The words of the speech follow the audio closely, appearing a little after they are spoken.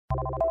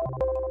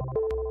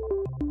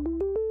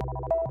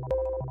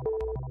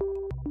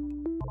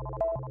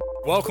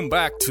Welcome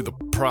back to the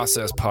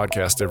Process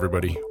Podcast,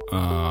 everybody.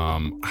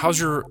 How's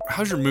your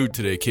mood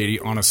today, Katie?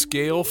 On a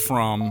scale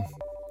from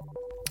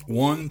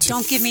 1 to...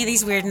 Don't give me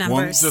these weird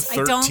numbers. 1 to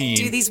 13. I don't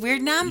do these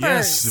weird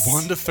numbers. Yes,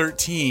 1 to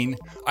 13.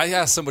 I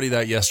asked somebody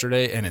that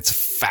yesterday, and it's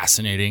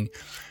fascinating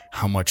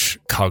how much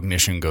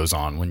cognition goes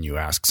on when you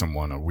ask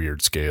someone a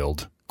weird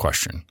scaled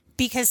question.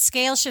 Because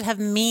scales should have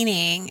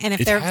meaning, and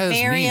if It they're has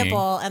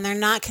variable and they're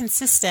not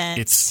consistent...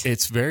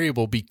 It's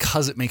variable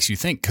because it makes you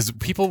think. Because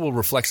people will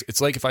reflect.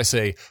 It's like if I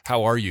say,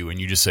 how are you? And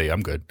you just say,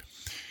 I'm good.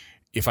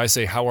 If I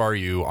say, how are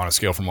you on a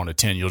scale from 1 to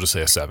 10, you'll just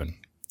say a 7.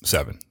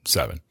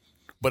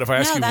 But if I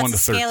ask you 1 to 13... that's a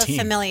scale of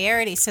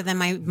familiarity. So then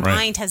my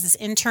mind has this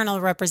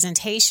internal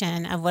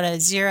representation of what a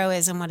 0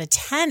 is and what a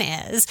 10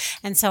 is.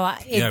 And so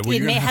it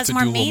has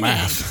more meaning.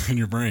 Math in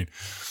your brain.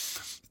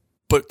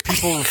 But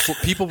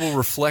people will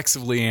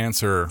reflexively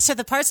answer. So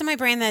the parts of my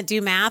brain that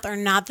do math are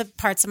not the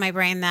parts of my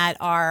brain that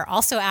are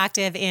also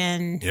active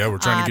in we're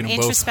trying to get them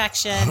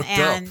introspection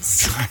and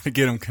trying to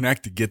get them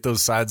connected, get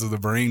those sides of the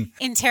brain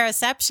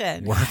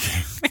interoception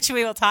working, which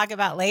we will talk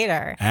about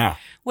later. Yeah.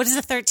 What does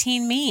a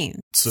 13 mean?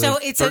 So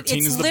it's 13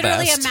 is the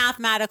literally best. a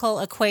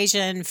mathematical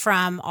equation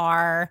from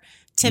our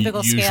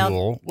typical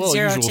scale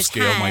 0 to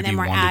scale 10, might be and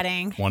we're 1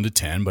 adding 1 to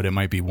 10, but it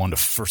might be 1 to,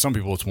 for some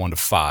people it's 1 to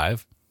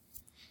 5.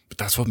 But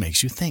that's what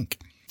makes you think.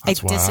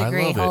 That's I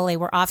disagree why I love wholly.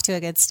 We're off to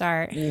a good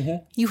start.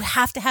 Mm-hmm. You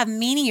have to have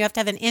meaning. You have to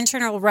have an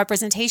internal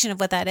representation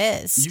of what that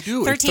is. You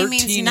do. 13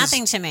 means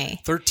nothing to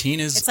me. 13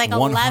 is It's like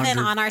 100, 11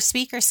 on our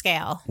speaker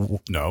scale.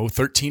 No,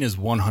 13 is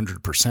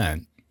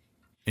 100%.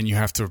 And you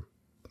have to,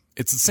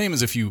 it's the same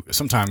as if you,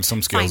 sometimes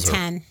some scales Fine,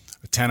 are 10.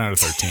 a 10 out of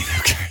 13.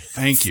 Okay.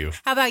 Thank you.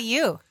 How about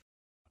you?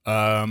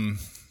 I'm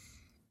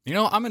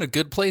in a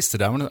good place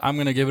today. I'm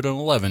going to give it an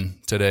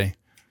 11 today.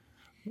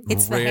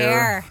 It's the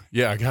hair.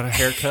 Yeah, I got a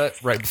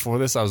haircut right before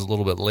this. I was a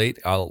little bit late.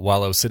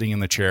 While I was sitting in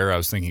the chair, I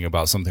was thinking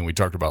about something we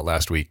talked about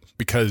last week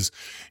because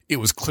it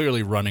was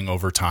clearly running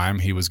over time.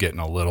 He was getting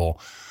a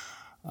little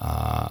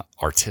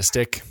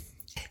artistic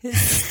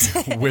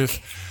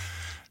with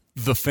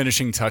the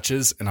finishing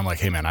touches. And I'm like,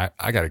 hey, man,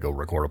 I got to go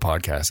record a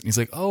podcast. And he's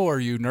like, oh, are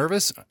you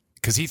nervous?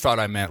 Because he thought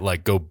I meant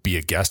like go be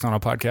a guest on a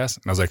podcast.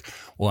 And I was like,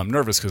 well, I'm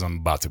nervous because I'm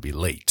about to be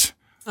late.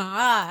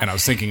 And I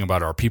was thinking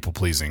about our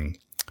people-pleasing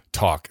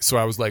talk. So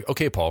I was like,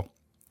 okay, Paul,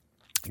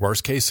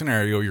 worst case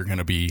scenario, you're going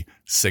to be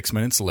 6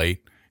 minutes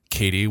late.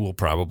 Katie will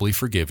probably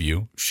forgive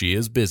you. She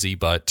is busy,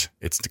 but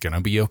it's going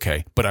to be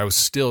okay. But I was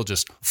still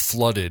just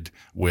flooded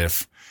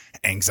with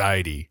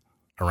anxiety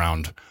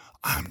around,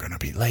 I'm going to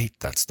be late.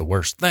 That's the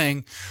worst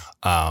thing.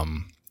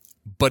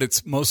 But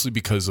it's mostly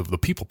because of the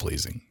people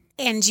pleasing.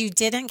 And you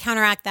didn't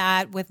counteract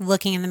that with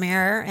looking in the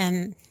mirror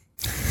and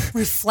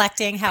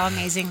reflecting how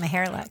amazing the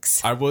hair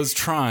looks. I was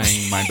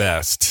trying my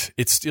best.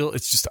 It's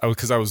just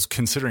because I was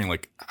considering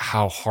like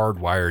how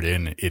hardwired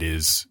in it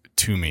is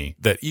to me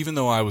that even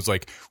though I was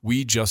like,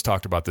 we just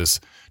talked about this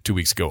 2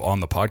 weeks ago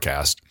on the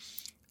podcast,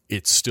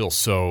 it's still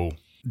so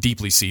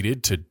deeply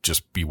seated to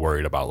just be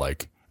worried about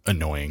like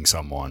annoying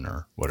someone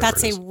or whatever.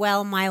 That's a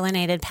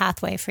well-myelinated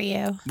pathway for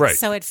you. Right.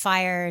 So it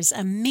fires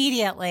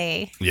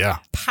immediately,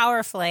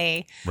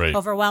 powerfully,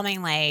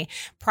 overwhelmingly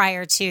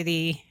prior to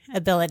the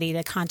ability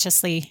to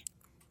consciously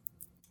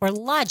or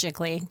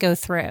logically go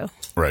through.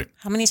 Right.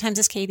 How many times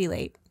is Katie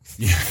late?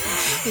 Yeah.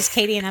 Is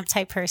Katie an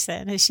uptight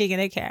person? Is she going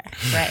to care?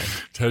 Right.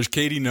 Has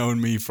Katie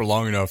known me for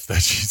long enough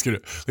that she's going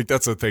to, like,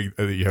 that's the thing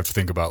that you have to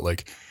think about.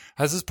 Like,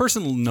 has this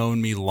person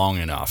known me long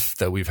enough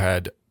that we've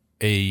had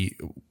a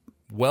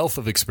wealth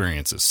of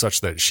experiences such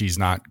that she's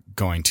not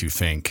going to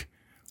think,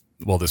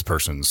 well, this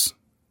person's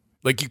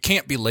like, you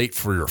can't be late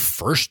for your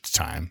first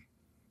time,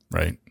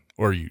 right?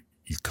 Or you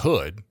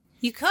could.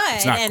 You could.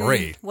 It's not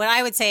great. What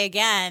I would say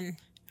again,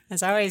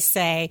 as I always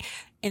say,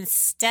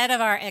 instead of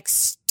our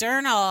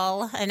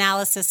external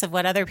analysis of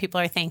what other people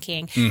are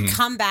thinking,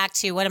 come back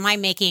to what am I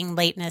making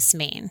lateness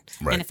mean?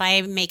 Right. And if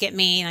I make it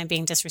mean I'm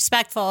being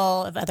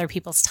disrespectful of other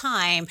people's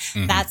time,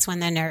 that's when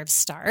the nerves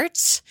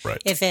start.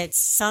 Right. If it's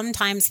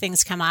sometimes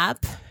things come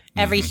up,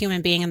 every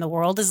human being in the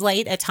world is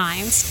late at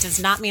times, does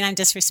not mean I'm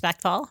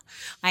disrespectful.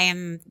 I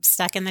am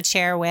stuck in the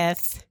chair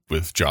with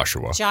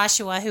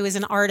Joshua, who is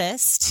an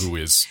artist. Who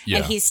is,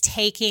 and he's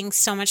taking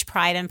so much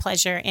pride and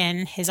pleasure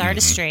in his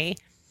artistry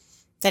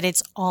that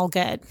it's all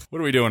good. What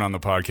are we doing on the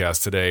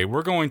podcast today?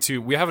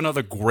 We have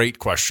another great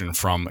question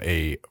from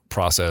a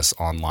Process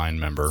Online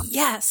member.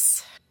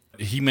 Yes.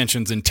 He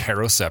mentions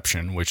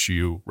interoception, which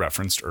you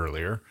referenced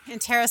earlier.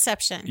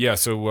 Interoception. Yeah.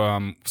 So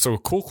a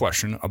cool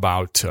question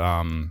about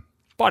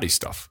body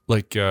stuff,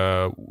 like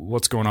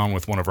what's going on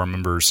with one of our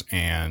members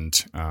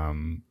and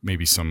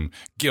maybe some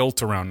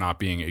guilt around not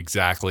being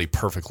exactly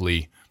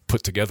perfectly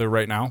put together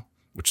right now,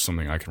 which is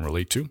something I can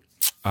relate to.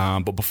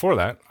 But before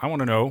that, I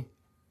want to know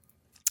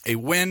a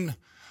win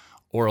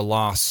or a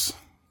loss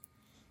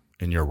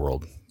in your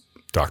world,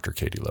 Dr.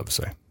 Katie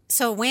Levesey.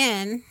 So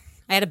win,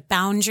 I had a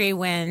boundary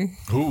win.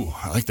 Ooh,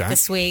 I like that.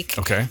 This week.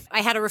 Okay.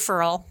 I had a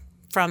referral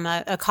from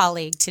a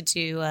colleague to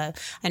do a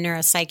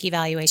neuropsych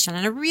evaluation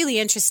on a really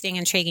interesting,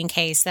 intriguing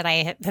case that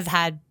I have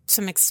had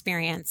some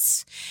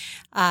experience,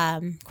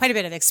 quite a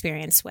bit of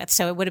experience with.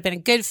 So it would have been a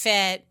good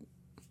fit,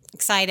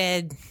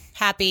 excited,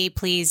 happy,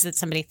 pleased that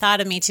somebody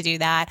thought of me to do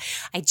that.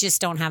 I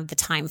just don't have the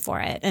time for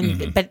it.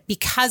 And, but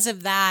because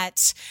of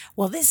that,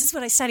 well, this is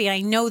what I studied.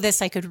 I know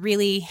this, I could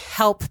really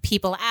help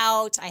people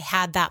out. I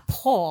had that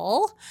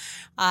pull,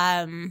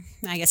 I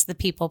guess the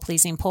people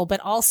pleasing pull, but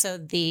also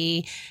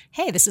the,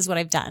 hey, this is what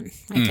I've done.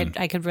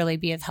 I could really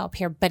be of help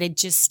here, but it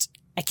just,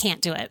 I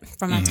can't do it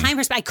from a time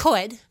perspective. I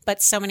could,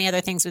 but so many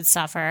other things would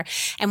suffer.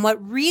 And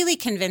what really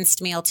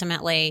convinced me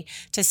ultimately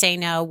to say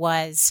no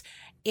was,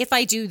 if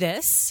I do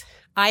this,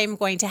 I am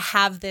going to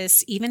have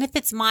this, even if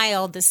it's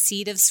mild, the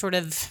seed of sort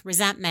of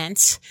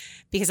resentment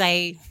because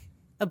I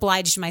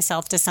obliged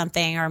myself to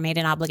something or made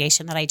an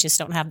obligation that I just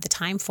don't have the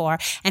time for.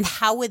 And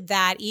how would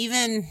that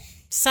even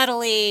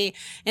subtly,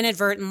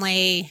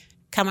 inadvertently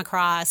come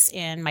across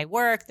in my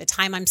work, the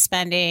time I'm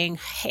spending,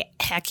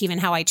 heck, even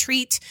how I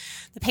treat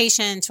the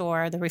patient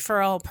or the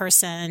referral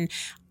person,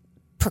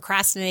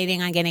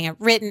 procrastinating on getting it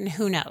written,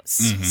 who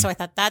knows? So I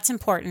thought that's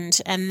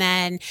important. And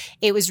then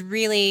it was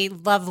really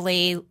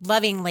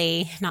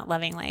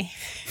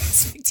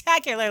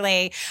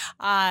spectacularly,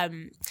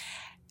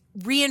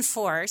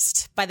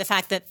 reinforced by the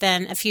fact that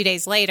then a few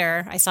days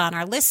later, I saw on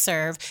our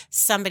listserv,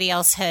 somebody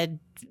else had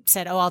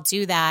said, oh, I'll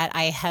do that.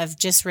 I have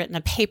just written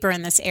a paper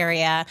in this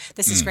area.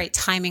 This is great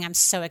timing. I'm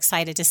so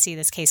excited to see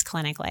this case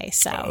clinically.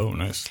 So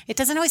nice. It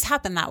doesn't always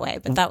happen that way,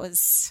 but that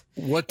was,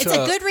 it's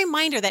a good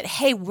reminder that,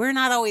 hey, we're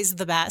not always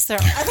the best. There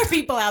are other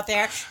people out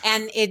there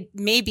and it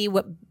may be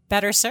what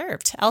better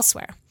served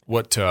elsewhere.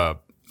 What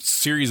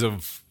series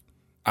of,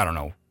 I don't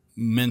know,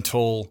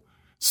 mental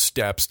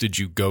steps did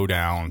you go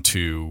down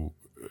to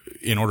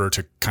in order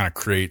to kind of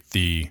create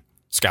the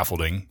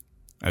scaffolding,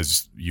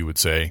 as you would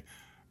say,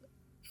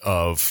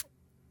 of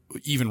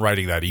even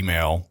writing that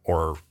email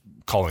or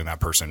calling that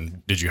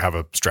person? Did you have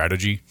a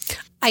strategy?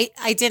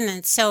 I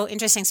didn't. So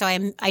interesting. So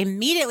I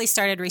immediately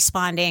started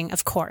responding.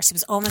 Of course, it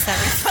was almost that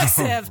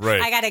reflexive.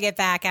 Right. I got to get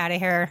back out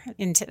of here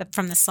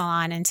from the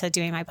salon into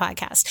doing my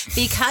podcast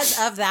because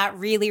of that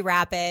really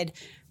rapid.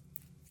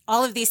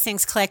 All of these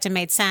things clicked and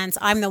made sense.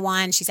 I'm the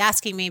one. She's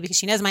asking me because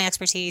she knows my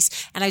expertise.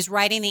 And I was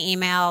writing the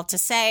email to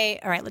say,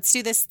 all right, let's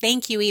do this.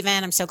 Thank you,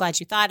 even. I'm so glad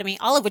you thought of me.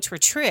 All of which were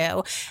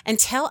true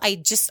until I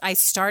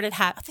started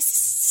this is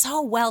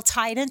so well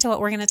tied into what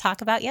we're going to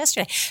talk about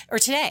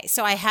today.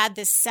 So I had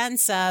this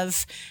sense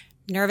of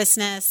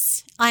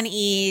nervousness,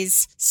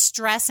 unease,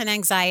 stress and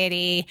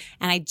anxiety.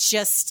 And I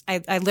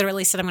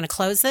literally said, I'm going to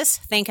close this,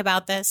 think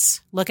about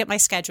this, look at my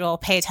schedule,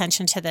 pay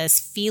attention to this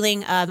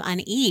feeling of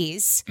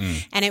unease.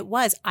 And it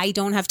was, I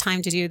don't have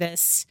time to do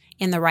this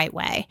in the right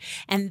way.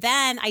 And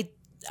then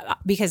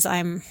because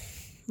I'm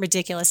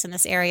ridiculous in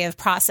this area of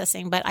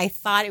processing, but I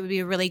thought it would be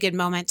a really good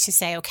moment to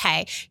say,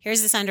 okay,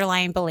 here's this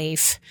underlying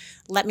belief.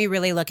 Let me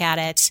really look at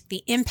it.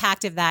 The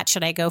impact of that,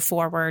 should I go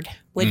forward,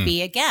 would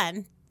be,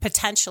 again,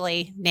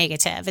 potentially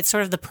negative. It's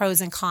sort of the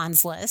pros and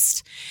cons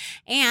list.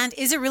 And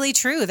is it really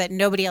true that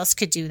nobody else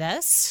could do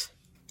this?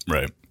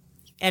 Right.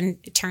 And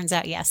it turns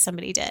out, yes,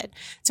 somebody did.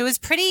 So it was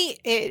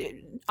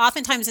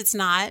oftentimes it's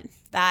not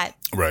that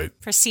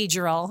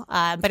procedural,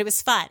 but it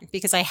was fun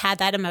because I had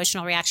that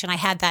emotional reaction. I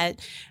had that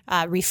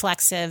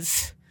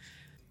reflexive.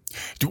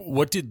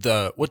 What did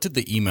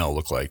the email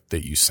look like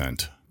that you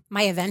sent?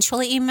 My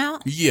eventual email?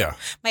 Yeah.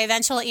 My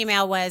eventual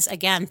email was,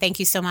 again, thank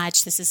you so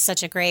much. This is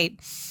such a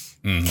great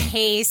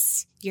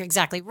case. You're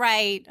exactly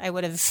right. I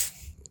would have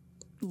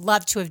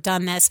loved to have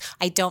done this.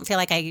 I don't feel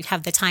like I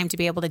have the time to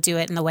be able to do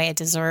it in the way it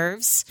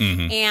deserves.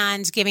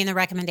 And giving the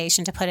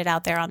recommendation to put it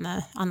out there on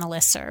the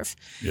listserv.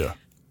 Yeah.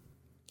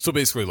 So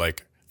basically,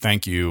 like,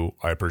 thank you.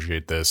 I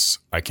appreciate this.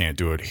 I can't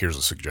do it. Here's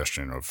a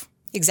suggestion of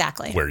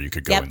where you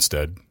could go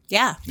instead.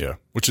 Yeah. Yeah.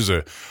 Which is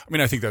I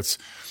think that's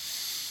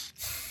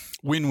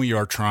when we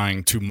are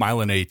trying to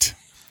myelinate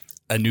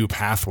a new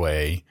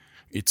pathway,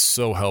 it's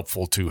so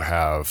helpful to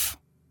have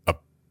a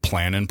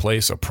plan in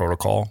place, a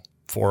protocol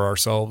for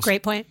ourselves.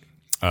 Great point.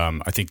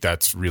 I think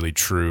that's really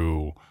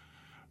true.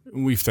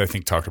 We've, I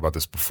think, talked about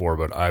this before,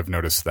 but I've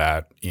noticed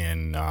that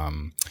in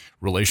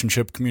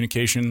relationship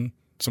communication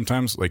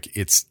sometimes, like,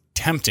 it's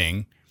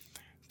tempting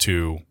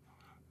to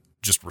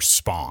just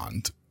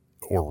respond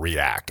or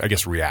react. I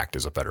guess react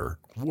is a better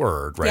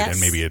word, right? Yes.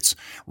 And maybe it's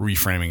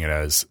reframing it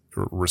as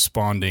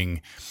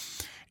responding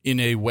in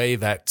a way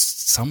that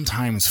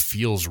sometimes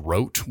feels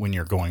rote when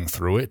you're going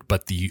through it,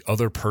 but the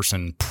other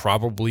person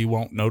probably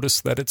won't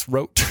notice that it's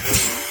rote.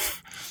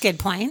 Good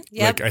point.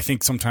 Yep. Like, I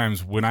think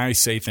sometimes when I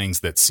say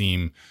things that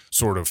seem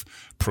sort of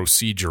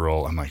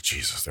procedural, I'm like,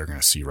 Jesus, they're going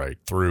to see right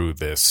through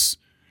this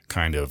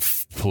kind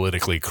of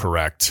politically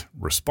correct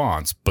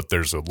response. But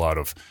there's a lot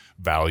of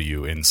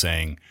value in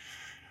saying,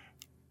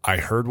 I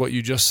heard what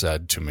you just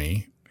said to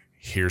me.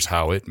 Here's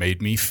how it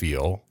made me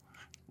feel.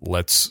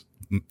 Let's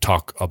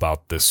talk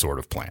about this sort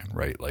of plan,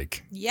 right?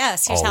 Like,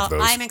 yes, here's how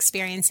I'm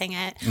experiencing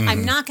it. Mm-hmm.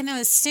 I'm not going to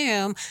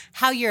assume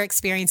how you're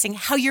experiencing,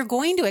 how you're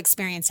going to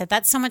experience it.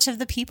 That's so much of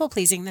the people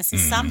pleasing, this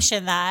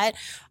assumption that,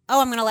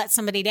 I'm going to let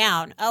somebody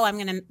down. I'm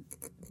going to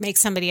make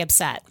somebody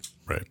upset.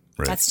 Right.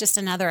 That's just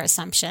another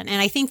assumption.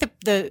 And I think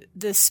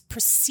this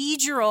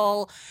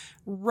procedural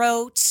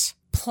rote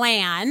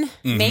plan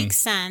makes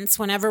sense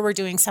whenever we're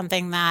doing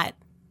something that,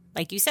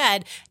 like you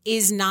said,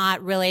 is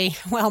not really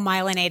well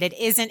myelinated,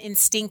 isn't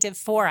instinctive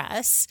for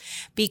us,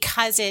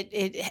 because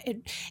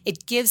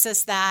it gives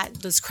us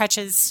those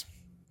crutches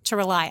to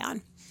rely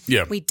on.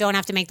 Yeah. We don't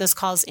have to make those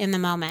calls in the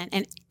moment.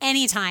 And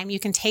anytime you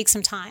can take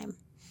some time,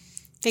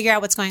 figure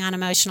out what's going on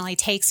emotionally,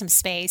 take some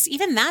space.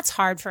 Even that's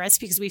hard for us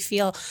because we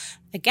feel,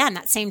 again,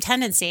 that same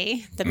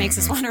tendency that makes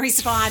us want to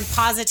respond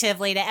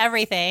positively to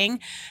everything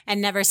and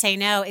never say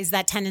no is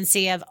that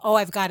tendency of,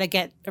 I've got to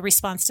get a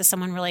response to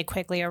someone really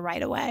quickly or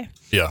right away.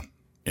 Yeah.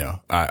 Yeah.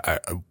 I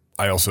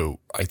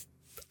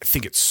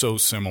think it's so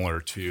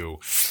similar to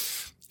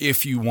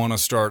if you want to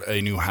start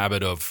a new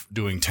habit of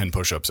doing 10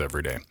 push-ups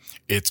every day,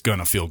 it's going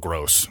to feel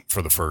gross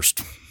for the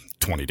first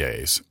 20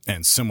 days.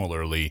 And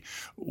similarly,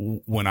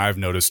 when I've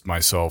noticed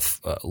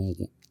myself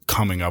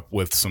coming up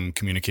with some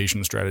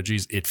communication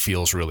strategies, it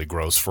feels really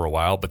gross for a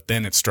while, but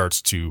then it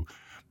starts to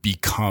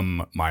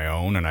become my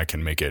own and I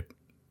can make it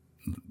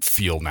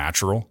feel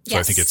natural. So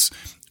I think it's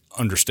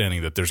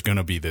understanding that there's going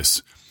to be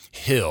this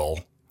hill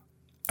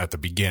at the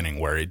beginning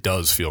where it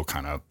does feel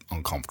kind of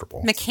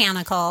uncomfortable.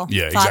 Mechanical.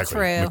 Yeah,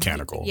 exactly.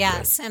 Mechanical.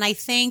 Yes. Right. And I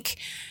think,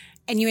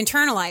 and you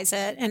internalize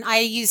it. And I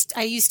used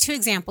two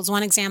examples.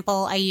 One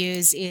example I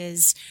use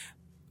is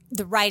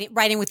the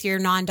writing with your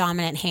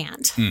non-dominant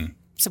hand.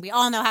 So we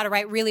all know how to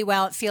write really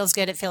well. It feels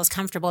good. It feels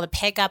comfortable to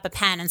pick up a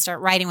pen and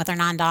start writing with our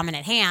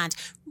non-dominant hand.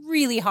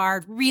 Really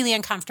hard, really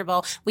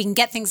uncomfortable. We can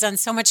get things done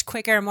so much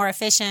quicker and more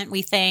efficient.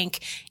 We think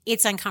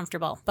it's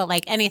uncomfortable, but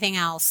like anything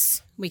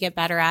else, we get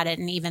better at it.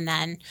 And even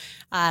then,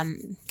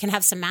 can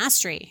have some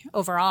mastery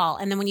overall.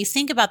 And then when you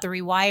think about the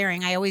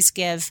rewiring, I always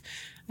give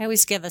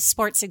a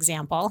sports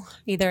example.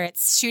 Either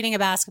it's shooting a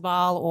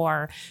basketball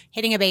or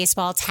hitting a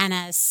baseball,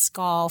 tennis,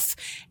 golf,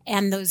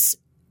 and those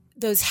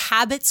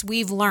habits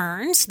we've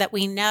learned that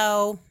we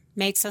know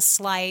makes us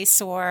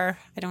slice or,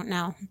 I don't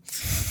know,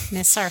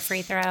 miss our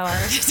free throw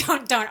or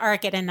don't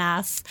arc it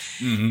enough.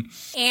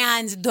 Mm-hmm.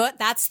 And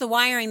that's the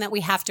wiring that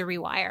we have to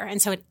rewire.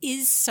 And so it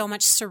is so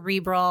much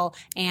cerebral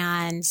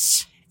and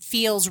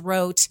feels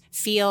rote,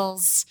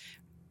 feels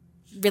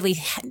really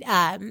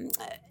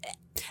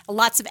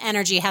lots of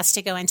energy has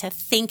to go into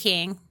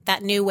thinking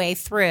that new way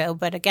through.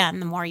 But again,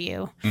 the more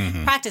you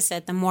practice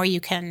it, the more you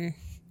can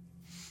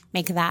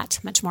make that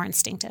much more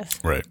instinctive.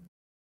 Right.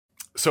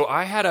 So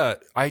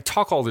I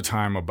talk all the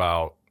time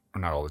about, or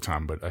not all the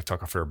time, but I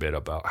talk a fair bit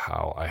about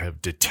how I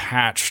have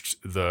detached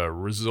the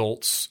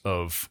results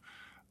of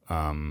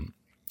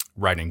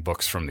writing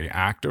books from the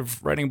act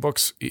of writing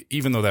books,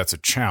 even though that's a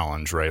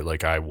challenge, right?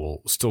 Like I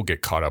will still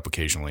get caught up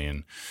occasionally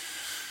in,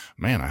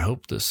 man, I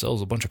hope this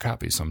sells a bunch of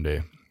copies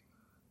someday.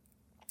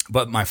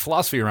 But my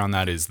philosophy around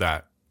that is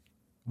that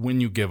when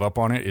you give up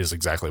on it is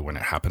exactly when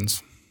it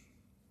happens.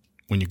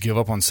 When you give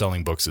up on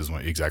selling books is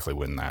exactly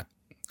when that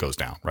goes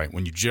down, right?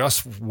 When you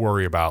just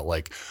worry about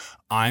like,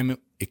 I'm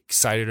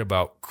excited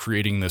about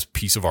creating this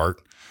piece of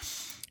art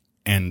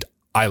and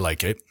I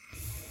like it.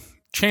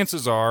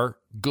 Chances are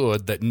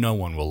good that no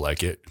one will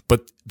like it,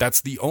 but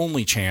that's the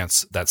only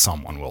chance that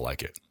someone will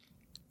like it.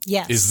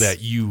 Yes. Is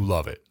that you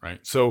love it, right?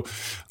 So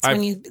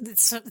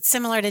it's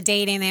similar to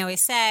dating, they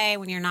always say,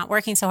 when you're not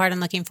working so hard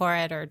and looking for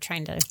it or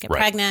trying to get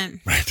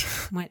pregnant. Right.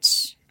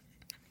 Which,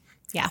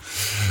 yeah.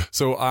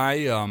 So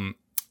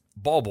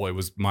Ball Boy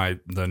was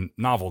the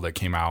novel that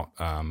came out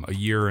a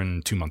year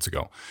and 2 months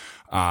ago.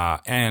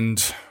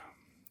 And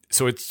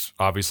so it's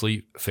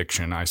obviously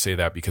fiction. I say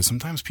that because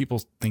sometimes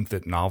people think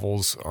that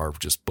novels are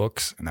just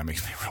books, and that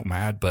makes me real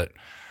mad, but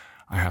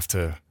I have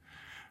to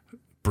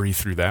breathe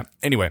through that.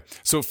 Anyway,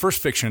 so first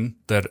fiction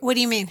that... What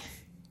do you mean?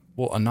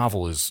 Well, a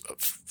novel is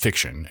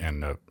fiction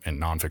and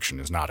nonfiction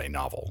is not a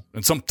novel.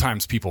 And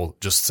sometimes people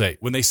just say,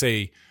 when they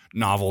say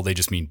novel, they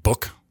just mean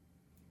book.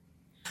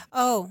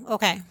 Oh,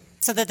 okay.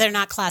 So that they're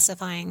not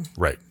classifying.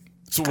 Right.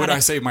 So when I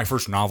say my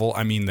first novel,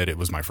 I mean that it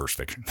was my first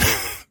fiction.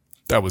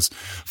 That was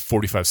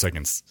 45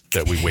 seconds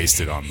that we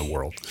wasted on the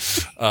world.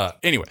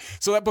 Anyway,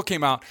 so that book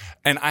came out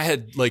and I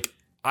had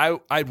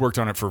I'd worked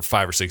on it for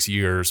 5 or 6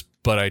 years,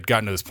 but I'd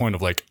gotten to this point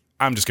of like,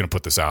 I'm just going to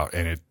put this out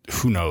and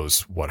who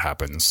knows what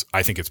happens.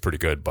 I think it's pretty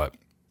good, but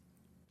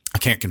I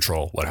can't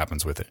control what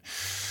happens with it.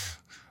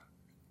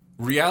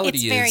 Reality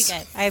is... It's very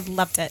good. I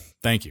loved it.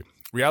 Thank you.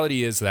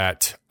 Reality is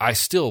that I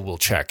still will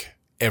check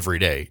every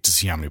day to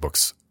see how many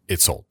books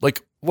it sold.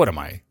 Like, what am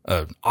I?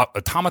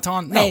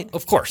 Automaton? No, right.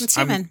 Of course.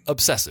 I'm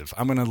obsessive.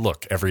 I'm going to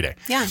look every day.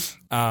 Yeah.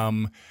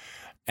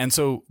 And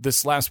so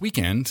this last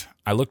weekend,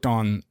 I looked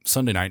on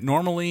Sunday night.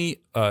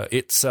 Normally,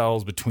 it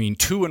sells between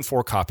 2 and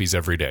 4 copies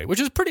every day, which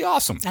is pretty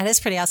awesome. That is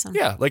pretty awesome.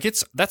 Yeah. Like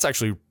that's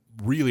actually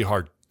really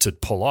hard to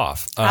pull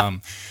off.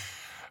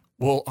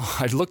 Well,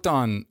 I looked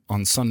on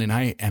Sunday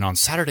night, and on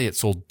Saturday it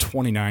sold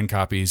 29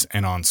 copies,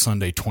 and on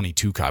Sunday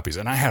 22 copies,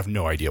 and I have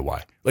no idea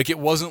why. Like, it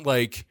wasn't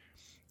like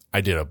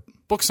I did a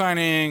book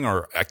signing,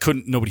 or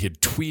nobody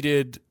had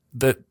tweeted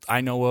that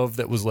I know of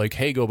that was like,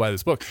 hey, go buy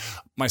this book.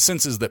 My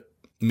sense is that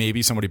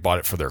maybe somebody bought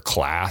it for their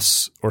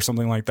class or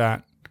something like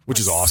that,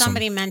 which is awesome.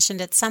 Somebody mentioned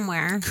it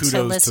somewhere. Kudos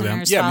to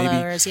listeners, to them. Yeah,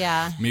 followers,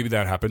 maybe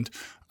that happened.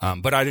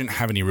 But I didn't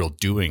have any real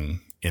doing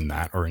in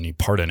that or any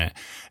part in it.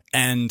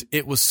 And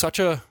it was such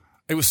a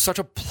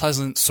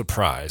pleasant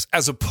surprise,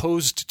 as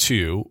opposed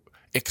to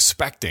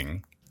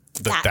expecting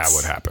that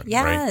would happen.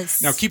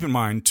 Yes. Right? Now, keep in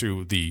mind,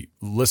 to the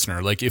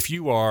listener, like, if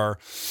you are,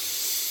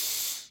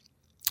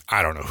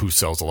 I don't know who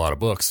sells a lot of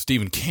books,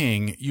 Stephen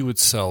King, you would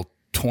sell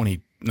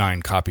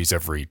 29 copies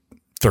every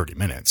 30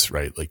 minutes,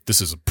 right? Like,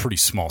 this is a pretty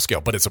small scale,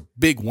 but it's a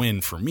big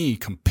win for me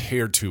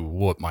compared to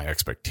what my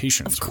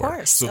expectations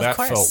were. So that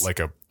felt like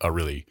a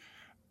really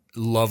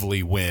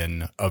lovely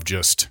win of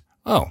just,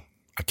 I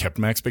kept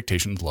my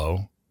expectations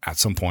low. At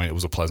some point, it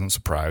was a pleasant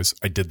surprise.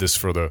 I did this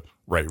for the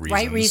right reasons.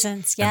 Right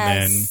reasons, yes.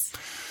 And then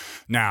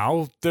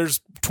now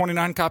there's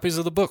 29 copies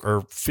of the book,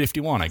 or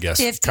 51, I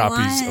guess, 51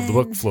 copies of the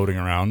book floating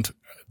around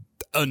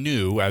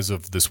anew as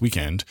of this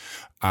weekend.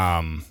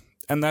 And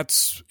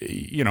that's,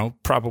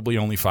 probably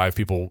only 5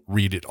 people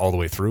read it all the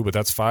way through, but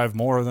that's 5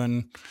 more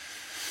than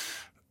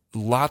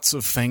lots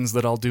of things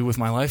that I'll do with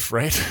my life,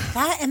 right?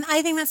 And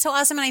I think that's so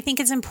awesome. And I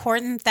think it's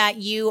important that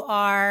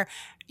you're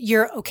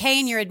okay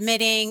and you're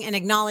admitting and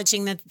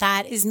acknowledging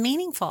that is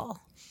meaningful.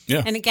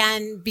 Yeah. And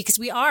again, because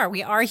we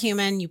are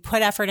human, you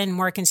put effort and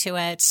work into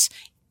it.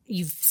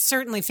 You've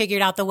certainly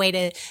figured out the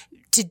way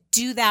to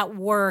do that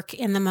work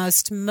in the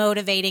most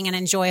motivating and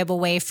enjoyable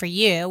way for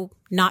you,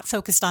 not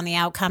focused on the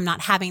outcome,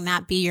 not having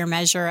that be your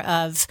measure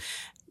of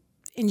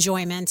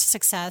enjoyment,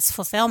 success,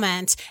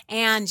 fulfillment,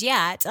 and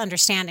yet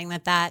understanding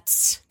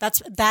that's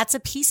a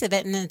piece of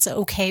it, and it's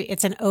okay.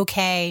 It's an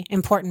okay,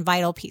 important,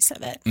 vital piece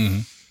of it.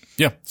 Mm-hmm.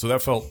 Yeah. So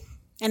that felt.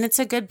 And it's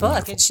a good book.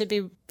 Wonderful. It should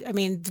be,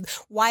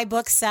 why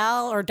books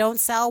sell or don't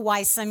sell,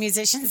 why some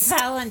musicians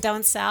sell and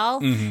don't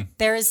sell. Mm-hmm.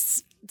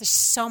 There's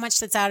so much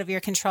that's out of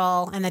your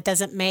control, and that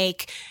doesn't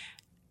make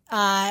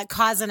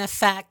cause and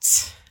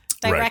effect,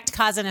 direct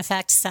cause and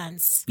effect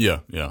sense. Yeah.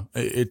 Yeah.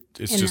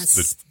 It's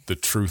just the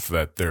truth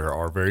that there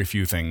are very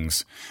few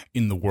things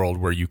in the world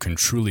where you can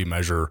truly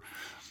measure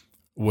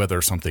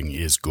whether something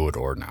is good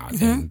or not.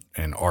 Mm-hmm.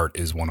 And art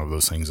is one of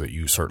those things that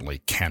you certainly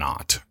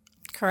cannot.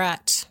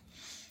 Correct.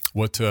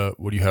 What do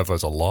you have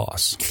as a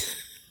loss?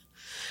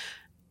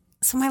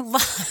 So my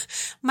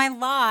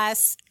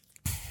loss,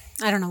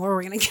 I don't know where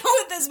we're going to go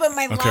with this, but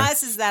my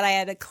loss is that I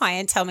had a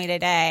client tell me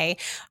today,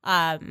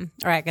 or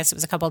I guess it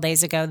was a couple of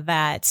days ago,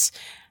 that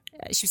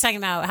she was talking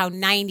about how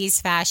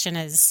 90s fashion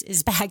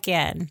is back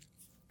in.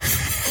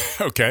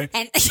 Okay.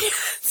 And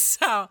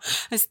so I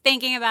was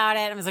thinking about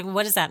it. I was like,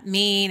 what does that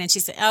mean? And she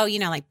said,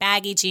 like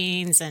baggy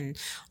jeans and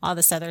all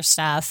this other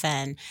stuff.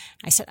 And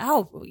I said,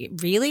 oh,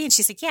 really? And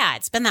she's like, yeah,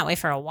 it's been that way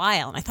for a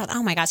while. And I thought,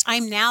 oh my gosh,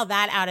 I'm now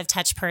that out of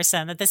touch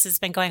person that this has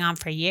been going on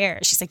for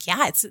years. She's like,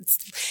 yeah, it's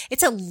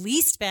at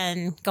least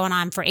been going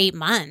on for 8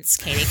 months,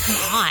 Katie.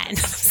 Come on. I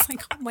was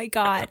like, oh my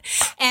God.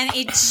 And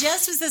it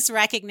just was this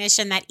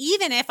recognition that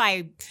even if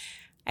I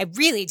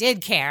really did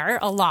care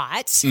a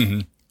lot, mm-hmm.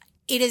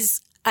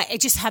 I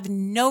just have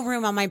no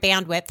room on my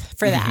bandwidth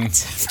for that,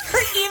 for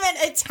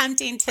even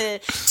attempting to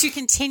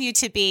continue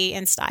to be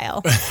in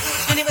style.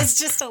 And it was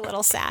just a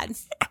little sad.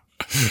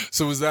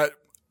 So was that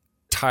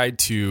tied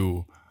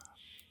to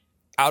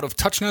out of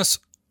touchness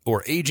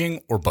or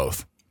aging or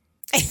both?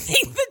 I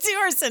think the two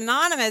are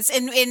synonymous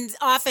in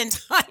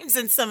oftentimes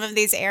in some of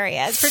these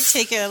areas,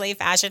 particularly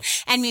fashion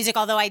and music.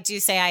 Although I do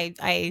say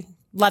I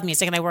love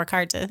music and I work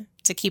hard to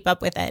keep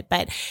up with it,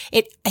 but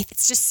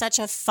it's just such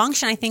a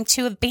function, I think,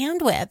 too, of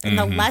bandwidth. And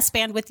the less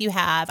bandwidth you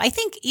have, I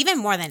think even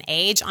more than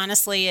age,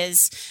 honestly,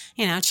 is,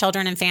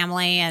 children and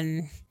family,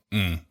 and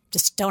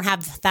just don't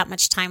have that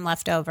much time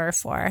left over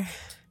for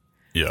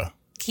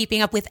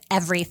keeping up with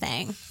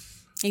everything.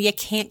 And you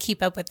can't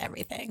keep up with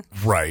everything.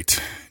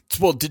 Right.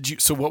 Well, did you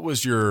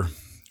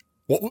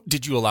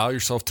allow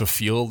yourself to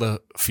feel the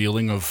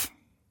feeling of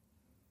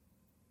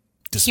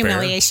despair?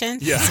 Humiliation?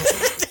 Yeah.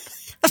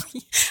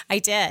 I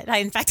did.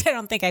 In fact, I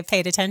don't think I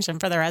paid attention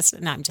for the rest.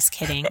 No, I'm just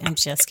kidding. No, and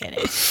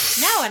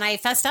I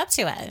fessed up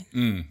to it.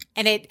 And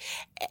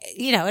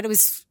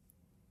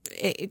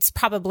it's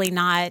probably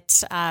not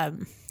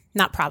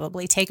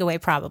takeaway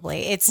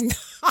probably. It's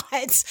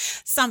not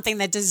something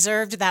that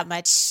deserved that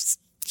much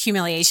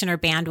humiliation or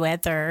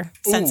bandwidth or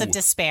sense of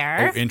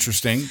despair. Oh,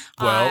 interesting.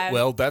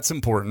 Well, that's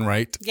important,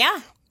 right?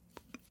 Yeah.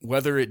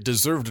 Whether it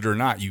deserved it or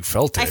not, you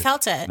felt it. I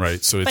felt it.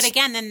 Right. But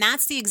again, then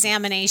that's the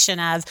examination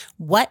of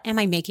what am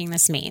I making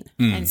this mean?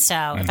 And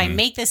so if I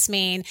make this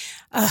mean,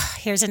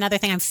 here's another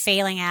thing I'm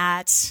failing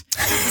at.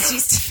 This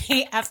used to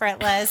be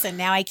effortless and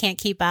now I can't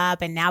keep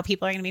up. And now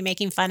people are going to be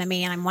making fun of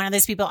me. And I'm one of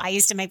those people I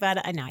used to make fun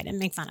of. No, I didn't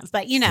make fun of,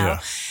 but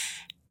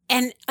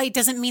and it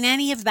doesn't mean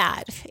any of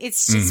that.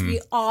 It's just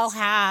we all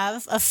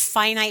have a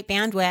finite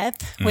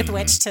bandwidth with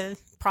which to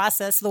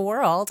process the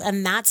world,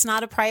 and that's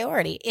not a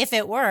priority. If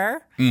it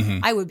were,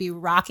 I would be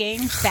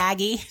rocking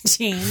baggy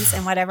jeans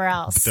and whatever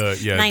else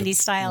 90s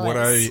style what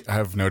is. I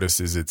have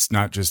noticed is it's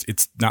not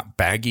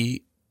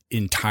baggy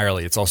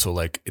entirely. It's also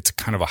like it's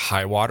kind of a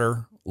high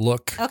water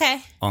look.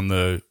 Okay.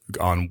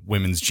 On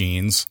women's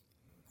jeans,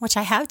 which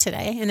I have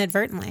today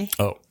inadvertently.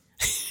 Oh.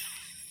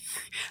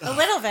 A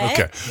little bit.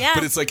 Okay. Yeah.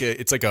 But it's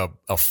like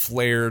a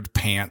flared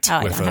pant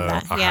with a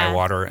high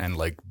water and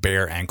like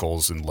bare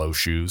ankles and low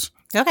shoes.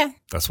 Okay.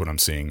 That's what I'm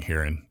seeing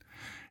here in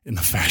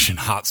the fashion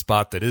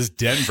hotspot that is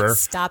Denver.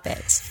 Stop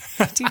it.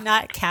 Do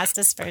not cast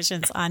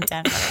aspersions on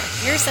Denver.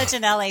 You're such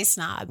an LA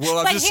snob. Well,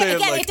 I'm but just here saying,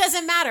 again, like, it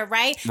doesn't matter,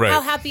 right? Right.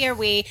 How happy are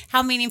we?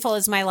 How meaningful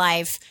is my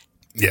life?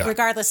 Yeah.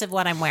 Regardless of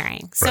what I'm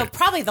wearing. So Right.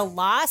 probably the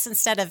loss,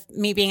 instead of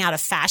me being out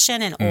of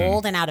fashion and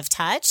old and out of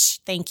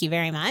touch, thank you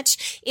very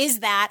much,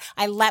 is that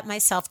I let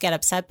myself get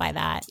upset by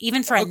that,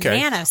 even for a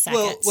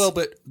nanosecond. Well,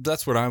 but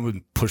that's what I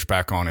would push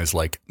back on is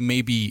like,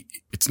 maybe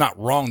it's not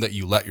wrong that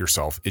you let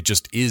yourself. It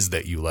just is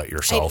that you let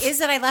yourself. It is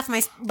that I let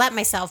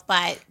myself,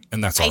 but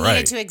And that's I all right.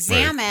 needed to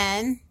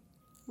examine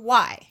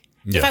why.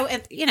 Yeah.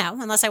 If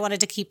unless I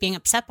wanted to keep being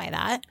upset by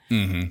that.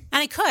 Mm-hmm. And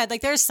I could.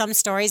 Like, there's some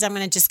stories I'm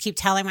going to just keep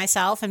telling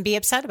myself and be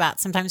upset about.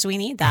 Sometimes we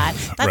need that.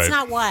 That's Right.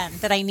 not one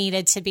that I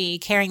needed to be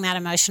carrying that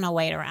emotional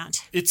weight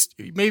around. It's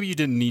maybe you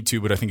didn't need to,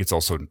 but I think it's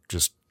also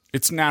just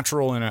it's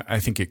natural, and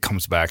I think it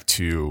comes back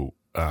to.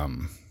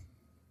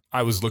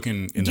 I was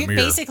looking in the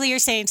mirror. Basically, you're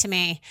saying to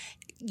me,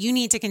 you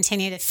need to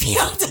continue to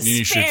feel despair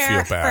You should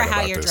feel bad for how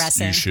about you're this.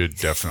 dressing. You should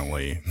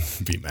definitely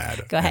be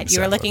mad. Go ahead. and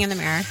You were sad looking about in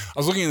the mirror. I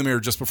was looking in the mirror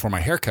just before my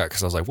haircut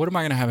because I was like, what am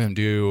I going to have him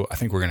do? I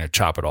think we're going to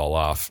chop it all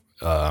off.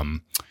 I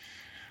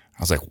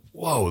was like,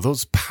 whoa,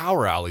 those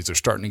power alleys are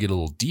starting to get a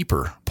little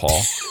deeper,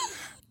 Paul.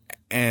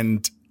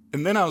 and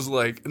then I was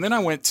like, and then I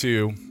went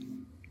to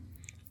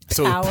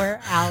Power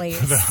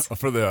alleys.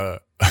 for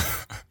the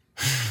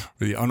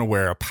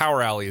unaware, a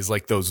power alley is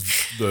like this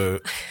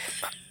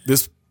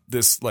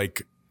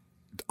like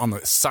on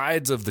the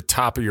sides of the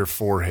top of your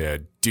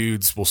forehead,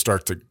 dudes will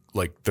start to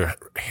like the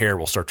hair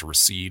will start to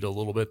recede a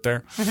little bit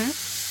there. Mm-hmm.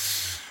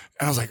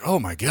 And I was like, oh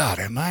my God,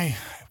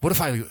 what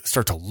if I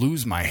start to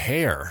lose my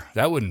hair?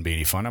 That wouldn't be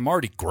any fun. I'm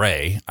already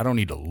gray. I don't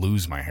need to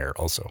lose my hair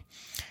also.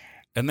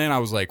 And then I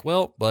was like,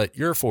 well, but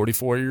you're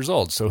 44 years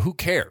old. So who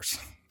cares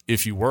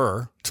if you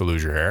were to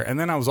lose your hair? And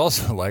then I was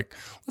also like,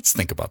 let's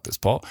think about this,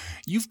 Paul.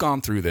 You've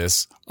gone through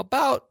this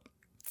about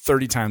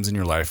 30 times in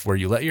your life where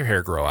you let your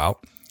hair grow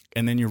out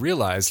and then you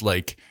realize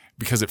like,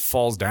 because it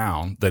falls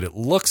down that it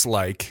looks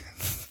like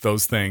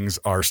those things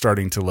are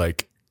starting to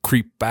like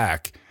creep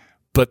back.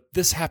 But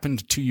this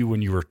happened to you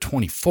when you were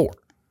 24.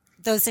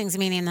 Those things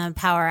meaning the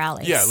power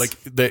alleys. Yeah. Like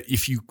that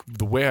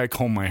the way I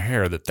comb my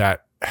hair,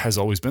 that has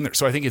always been there.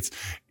 So I think it's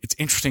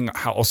interesting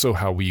how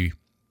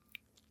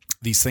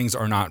these things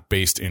are not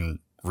based in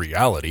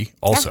reality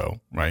also,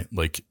 right?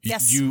 Like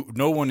Yes.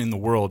 no one in the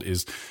world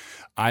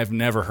I've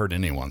never heard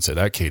anyone say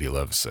that Katie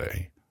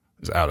Levasseur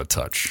is out of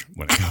touch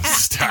when it comes to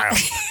style.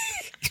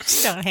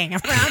 Don't hang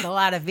around a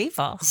lot of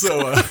people.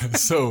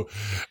 So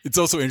it's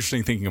also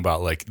interesting thinking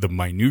about like the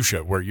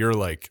minutia where you're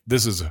like,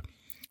 this is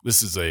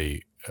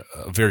a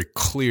very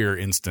clear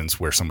instance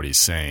where somebody's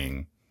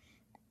saying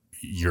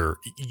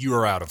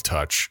you're out of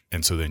touch.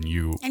 And so then And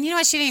you know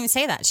what? She didn't even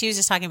say that. She was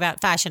just talking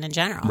about fashion in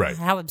general. Right.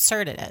 How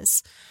absurd it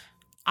is.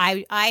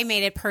 I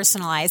made it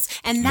personalized.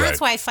 And that's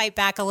Right. why I fight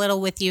back a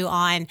little with you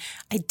on,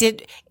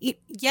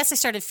 yes, I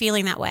started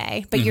feeling that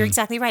way, but you're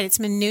exactly right. It's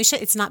minutia.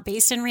 It's not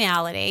based in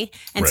reality.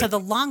 And so Right. the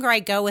longer I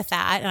go with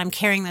that and I'm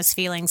carrying those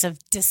feelings of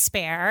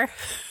despair,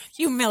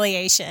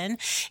 humiliation,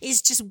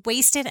 is just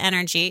wasted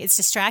energy. It's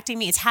distracting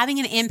me. It's having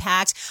an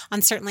impact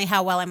on certainly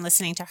how well I'm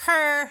listening to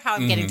her, how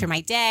I'm getting through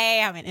my day,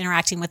 how I'm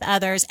interacting with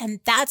others. And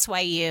that's why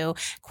you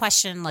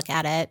question, look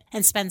at it,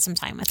 and spend some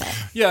time with it.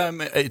 Yeah, I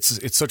mean,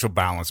 it's such a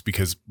balance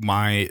because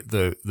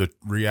the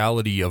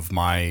reality of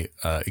my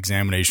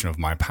examination of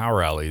my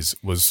power alleys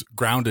was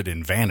grounded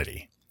in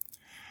vanity,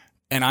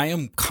 and I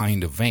am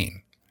kind of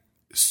vain,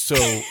 so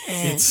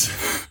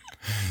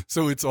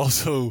it's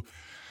also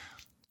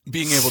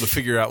being able to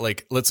figure out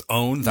like let's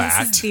own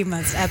that. This is the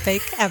most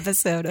epic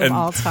episode of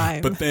all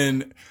time. But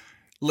then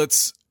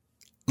let's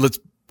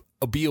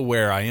be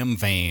aware I am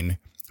vain,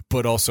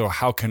 but also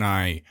how can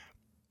I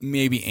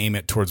maybe aim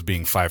it towards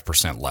being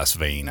 5% less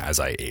vain as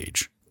I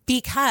age?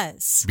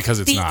 Because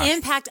it's the not.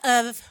 impact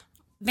of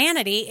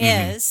vanity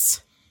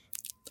is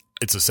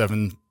It's a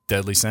 7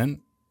 deadly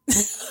sin.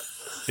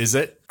 Is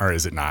it or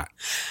is it not?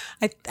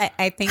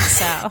 I think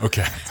so.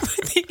 Okay.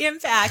 The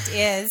impact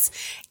is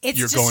it's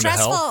You're just going to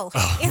stressful. hell?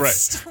 Oh, it's right.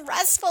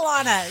 stressful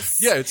on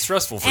us. Yeah, it's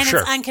stressful for and sure.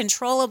 it's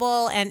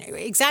uncontrollable and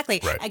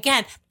exactly. Right.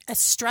 Again, a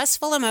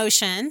stressful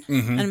emotion,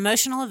 an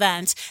emotional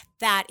event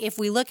that if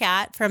we look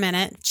at for a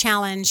minute,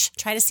 challenge,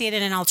 try to see it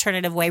in an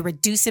alternative way,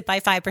 reduce it by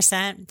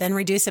 5%, then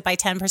reduce it by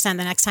 10% the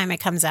next time it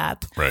comes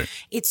up. Right.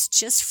 It's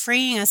just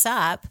freeing us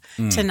up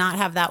to not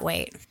have that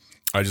weight.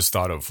 I just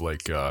thought of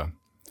like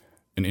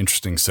an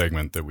interesting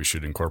segment that we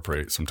should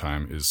incorporate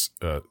sometime is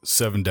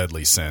 7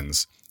 deadly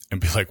sins and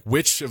be like,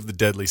 which of the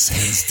deadly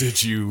sins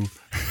did you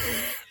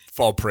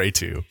fall prey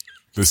to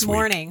this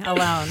morning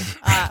alone.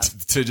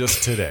 To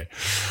just today.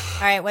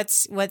 All right,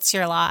 what's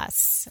your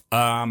loss?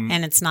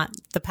 And it's not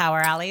the power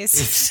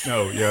alleys.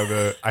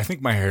 I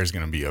think my hair is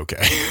going to be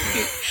okay.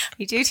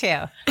 You do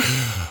too.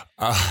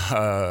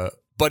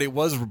 But it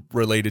was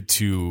related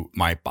to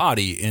my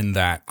body in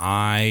that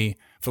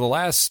for the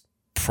last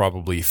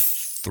probably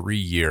 3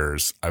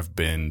 years, I've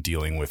been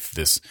dealing with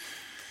this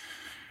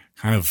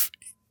kind of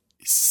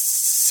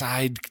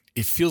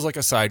it feels like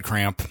a side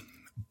cramp.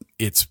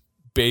 It's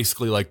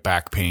basically like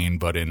back pain,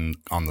 but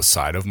on the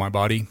side of my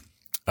body.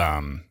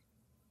 And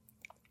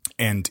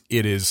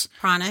it is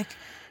chronic.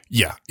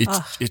 Yeah.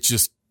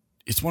 It's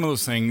one of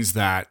those things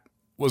that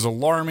was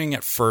alarming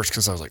at first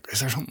because I was like, is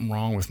there something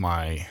wrong with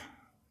my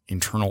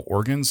internal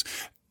organs?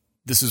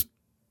 This is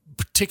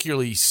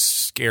particularly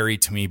scary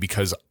to me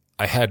because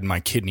I had my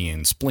kidney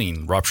and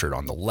spleen ruptured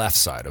on the left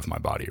side of my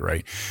body,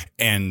 right?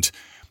 And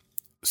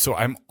so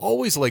I'm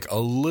always like a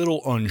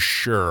little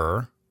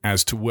unsure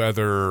as to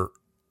whether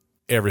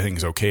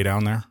everything's okay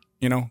down there.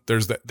 You know,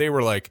 there's that. They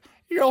were like,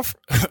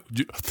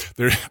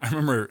 I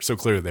remember so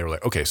clearly they were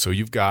like, okay, so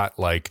you've got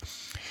like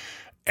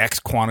X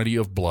quantity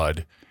of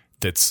blood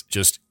that's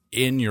just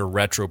in your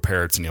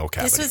retroperitoneal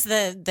cavity. This was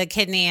the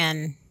kidney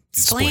and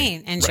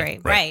spleen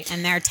injury, right?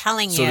 And they're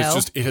telling so you. So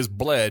it has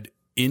bled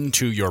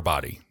into your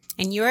body.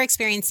 And you're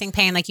experiencing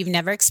pain like you've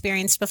never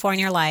experienced before in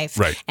your life.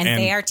 Right. And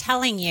they are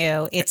telling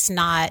you it's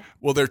not.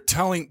 Well,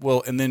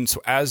 and then so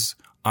as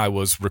I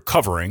was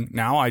recovering,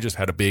 now I just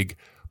had a big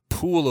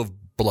pool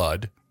of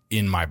blood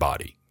in my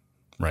body,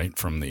 right?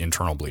 From the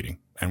internal bleeding.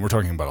 And we're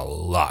talking about a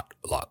lot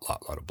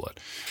of blood.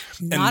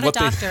 Not a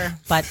doctor,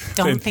 but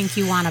don't think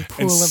you want a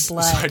pool of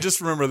blood. So I just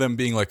remember them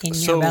being like, in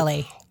your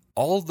belly.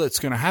 All that's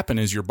going to happen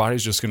is your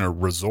body's just going to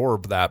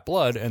resorb that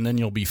blood and then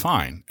you'll be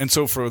fine. And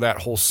so for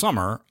that whole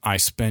summer, I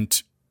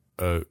spent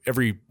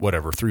every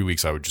 3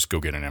 weeks, I would just go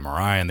get an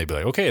MRI and they'd be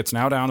like, okay, it's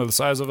now down to the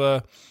size of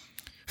a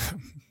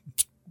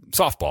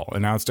softball.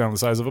 And now it's down to the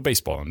size of a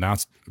baseball. And now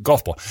it's a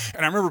golf ball.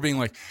 And I remember being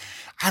like,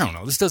 I don't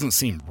know, this doesn't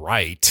seem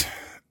right.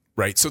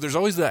 Right. So there's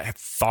always that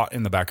thought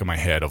in the back of my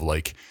head of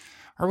like,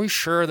 are we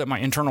sure that my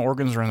internal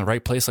organs are in the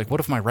right place? Like,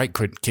 what if my right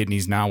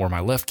kidney's now where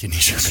my left kidney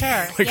should be? Sure.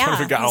 Like, yeah.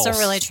 It's a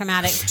really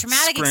traumatic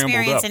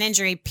experience and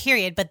injury,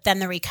 period. But then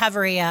the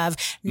recovery of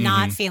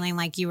not feeling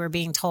like you were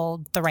being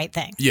told the right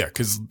thing. Yeah.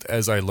 Because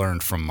as I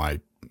learned from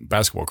my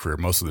basketball career,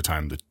 most of the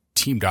time, the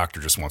team doctor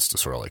just wants to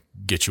sort of like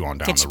get you on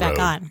down the road.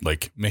 On.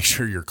 Like make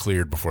sure you're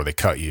cleared before they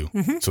cut you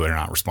so they're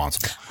not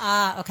responsible.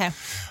 Okay.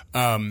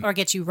 Or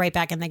get you right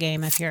back in the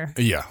game if you're.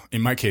 Yeah.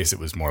 In my case, it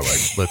was more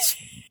like,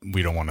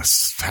 we don't want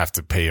to have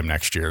to pay him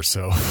next year.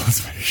 So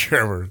let's make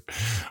sure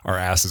our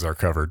asses are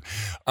covered.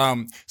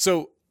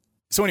 So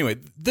anyway,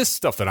 this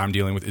stuff that I'm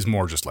dealing with is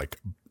more just like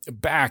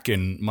back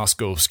and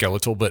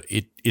musculoskeletal, but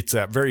it's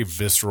that very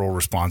visceral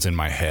response in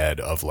my head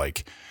of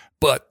like,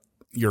 but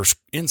your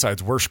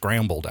insides were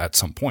scrambled at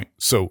some point.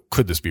 So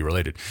could this be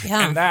related?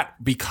 Yeah. And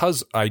that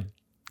because I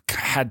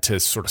had to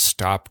sort of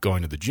stop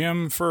going to the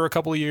gym for a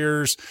couple of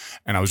years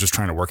and I was just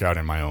trying to work out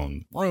in my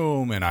own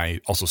room. And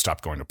I also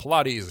stopped going to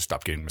Pilates. I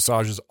stopped getting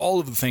massages, all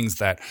of the things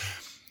that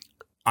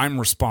I'm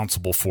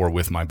responsible for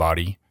with my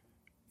body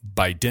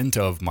by dint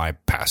of my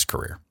past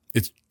career.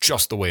 It's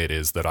just the way it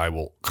is that I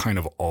will kind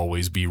of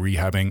always be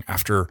rehabbing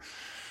after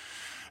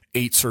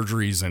 8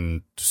 surgeries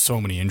and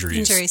so many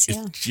injuries. It's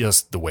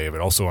just the way of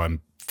it. Also,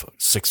 I'm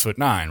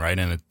 6'9", right?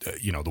 And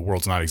the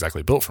world's not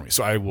exactly built for me.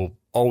 So I will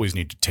always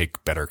need to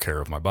take better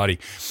care of my body.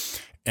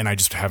 And I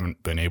just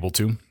haven't been able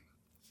to.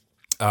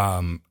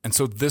 And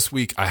so this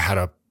week I had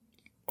a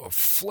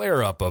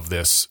flare up of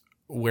this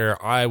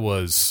where I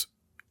was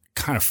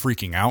kind of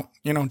freaking out,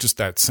 just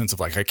that sense of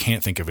like, I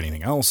can't think of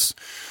anything else.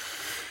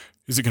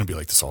 Is it going to be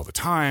like this all the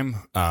time?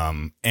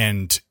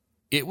 And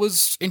it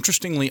was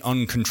interestingly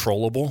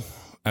uncontrollable.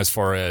 As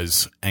far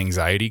as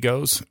anxiety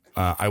goes,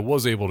 I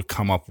was able to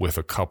come up with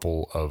a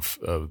couple of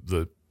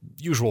the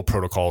usual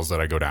protocols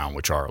that I go down,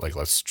 which are like,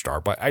 let's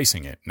start by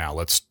icing it. Now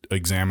let's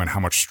examine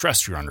how much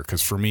stress you're under.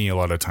 Because for me, a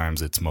lot of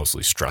times it's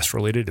mostly stress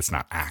related. It's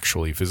not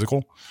actually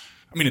physical.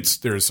 I mean,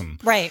 there is some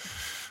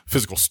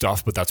physical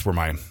stuff, but that's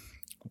where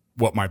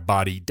what my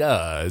body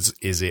does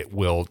is it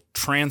will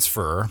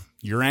transfer.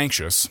 You're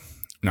anxious.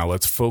 Now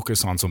let's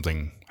focus on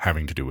something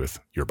having to do with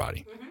your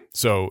body. Mm-hmm.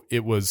 So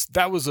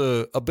that was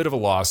a bit of a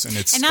loss, and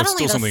it's not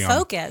still only the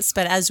focus,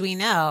 but as we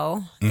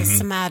know, the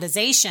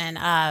somatization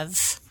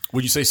of.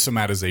 When you say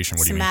somatization,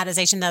 what do you mean?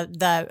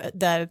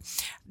 Somatization,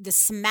 the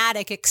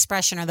somatic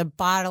expression or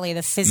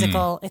the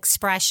physical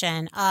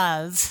expression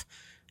of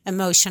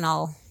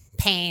emotional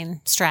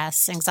pain,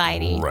 stress,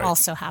 anxiety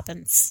also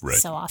happens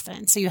so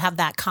often. So you have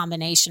that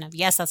combination of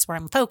yes, that's where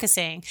I'm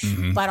focusing,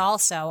 but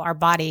also our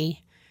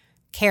body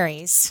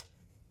carries.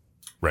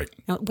 Right.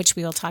 Which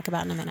we will talk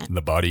about in a minute. The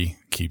body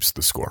keeps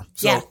the score.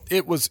 So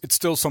it's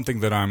still something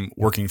that I'm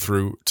working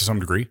through to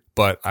some degree,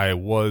 but I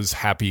was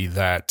happy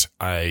that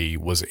I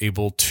was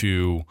able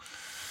to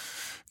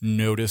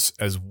notice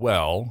as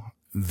well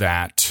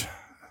that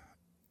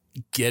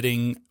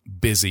getting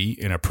busy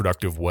in a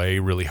productive way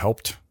really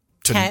helped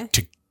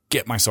to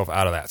get myself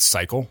out of that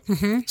cycle.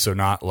 So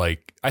not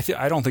like,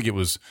 I don't think it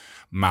was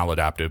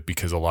maladaptive,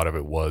 because a lot of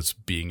it was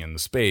being in the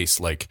space,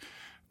 like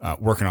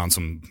working on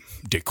some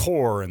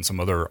decor and some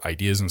other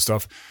ideas and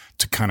stuff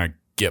to kind of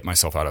get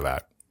myself out of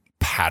that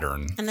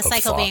pattern. And the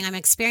cycle being, I'm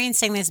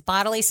experiencing this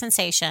bodily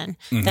sensation,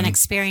 then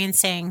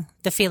experiencing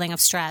the feeling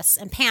of stress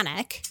and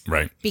panic.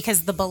 Right.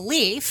 Because the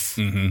belief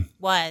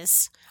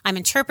was, I'm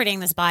interpreting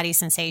this body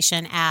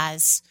sensation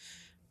as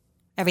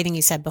everything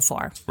you said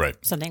before. Right.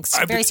 Something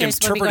very serious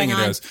will be going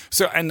on.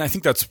 So, and I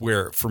think that's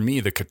where, for me,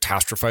 the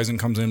catastrophizing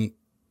comes in,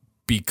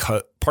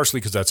 because partially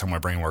because that's how my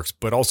brain works,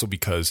 but also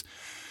because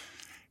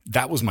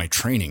that was my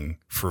training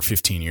for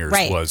 15 years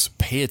was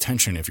pay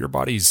attention. If your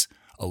body's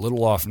a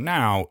little off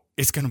now,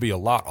 it's going to be a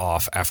lot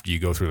off after you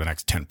go through the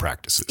next 10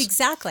 practices.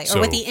 Exactly. Or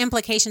what the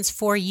implications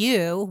for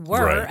you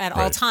were at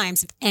all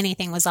times if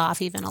anything was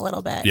off even a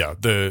little bit. Yeah.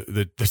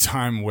 The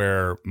time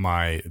where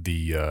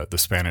the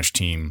Spanish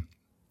team,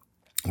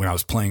 when I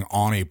was playing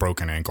on a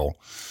broken ankle,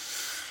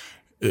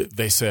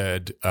 they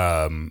said,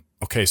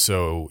 okay,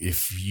 so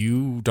if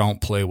you don't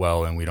play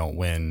well and we don't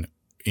win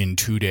in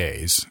 2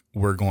 days,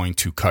 we're going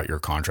to cut your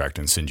contract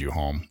and send you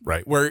home,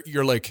 right? Where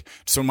you're like,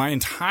 so my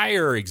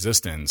entire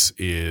existence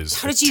is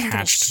How did you even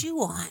get a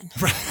shoe on?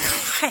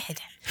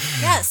 God.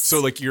 Yes.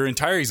 So like your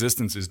entire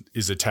existence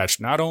is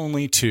attached not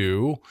only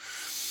to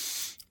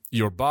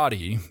your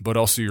body, but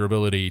also your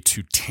ability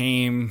to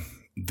tame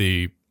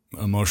the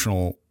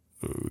emotional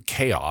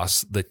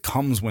chaos that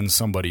comes when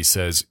somebody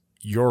says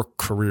your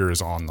career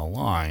is on the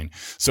line.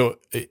 So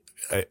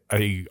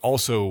I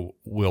also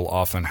will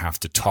often have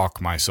to talk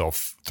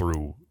myself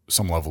through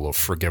some level of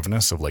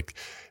forgiveness of like,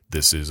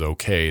 this is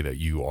okay that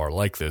you are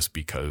like this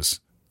because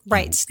you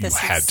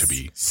had to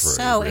be for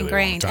so a really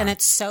ingrained, long time. and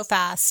it's so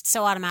fast,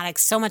 so automatic.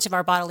 So much of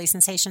our bodily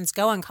sensations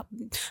go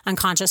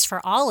unconscious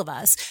for all of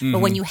us. But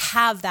when you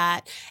have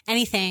that,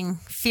 anything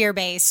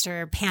fear-based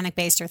or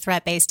panic-based or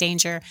threat-based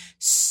danger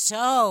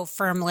so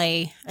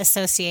firmly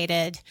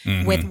associated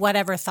with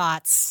whatever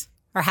thoughts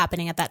are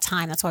happening at that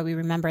time. That's why we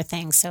remember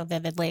things so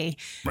vividly,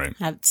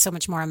 have so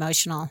much more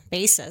emotional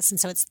basis. And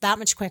so it's that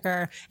much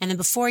quicker. And then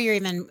before you're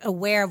even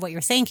aware of what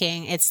you're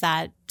thinking, it's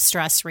that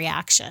stress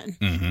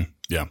reaction.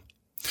 Yeah.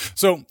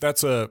 So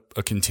that's a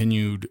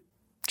continued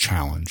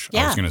challenge.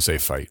 Yeah. I was going to say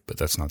fight, but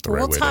that's not the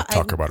right way to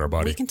talk about our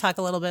body. We can talk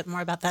a little bit more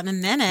about that in a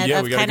minute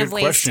Yeah, of kind of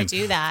ways to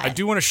do that. I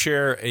do want to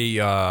share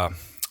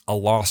a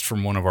loss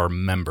from one of our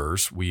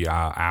members. We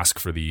ask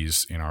for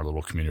these in our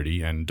little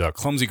community, and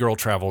Clumsy Girl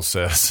Travel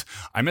says,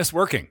 I miss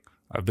working.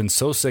 I've been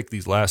so sick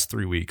these last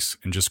 3 weeks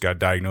and just got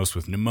diagnosed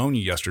with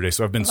pneumonia yesterday.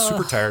 So I've been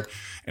super tired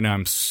and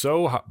I'm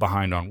so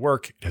behind on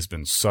work. It has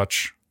been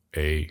such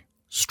a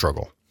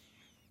struggle,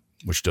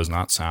 which does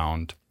not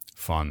sound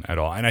fun at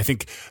all. And I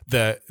think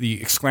that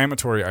the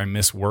exclamatory I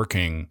miss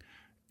working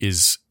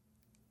is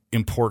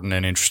important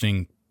and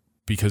interesting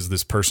because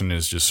this person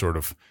is just sort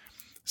of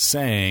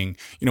saying,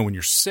 when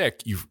you're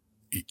sick,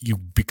 you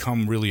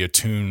become really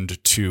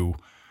attuned to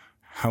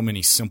how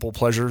many simple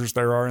pleasures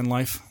there are in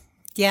life.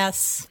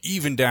 Yes.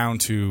 Even down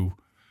to,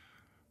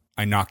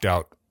 I knocked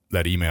out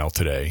that email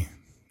today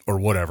or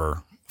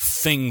whatever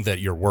thing that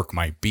your work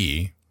might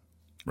be,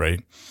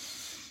 right?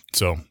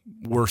 So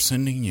we're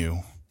sending you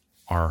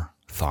our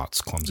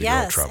thoughts, Clumsy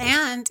Girl Travel.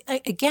 And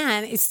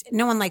again,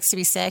 no one likes to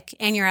be sick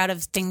and you're out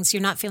of things,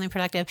 you're not feeling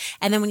productive.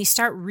 And then when you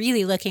start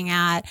really looking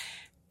at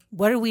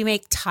what do we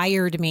make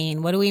tired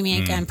mean? What do we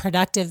make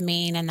unproductive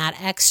mean? And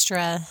that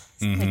extra,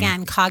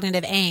 again,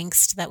 cognitive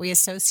angst that we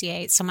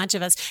associate. So much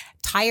of us,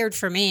 tired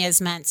for me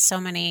has meant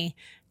so many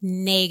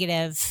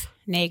negative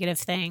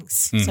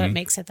things. So it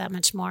makes it that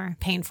much more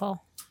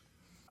painful.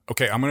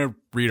 Okay, I'm going to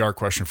read our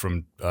question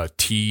from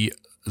T.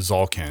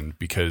 Zalkin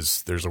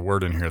because there's a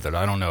word in here that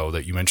I don't know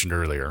that you mentioned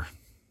earlier.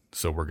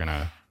 So we're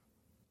gonna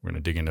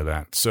dig into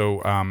that.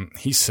 So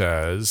he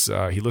says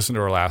he listened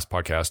to our last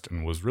podcast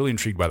and was really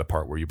intrigued by the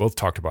part where you both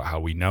talked about how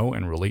we know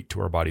and relate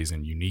to our bodies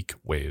in unique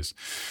ways.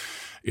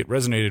 It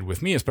resonated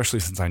with me,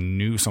 especially since I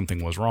knew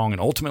something was wrong and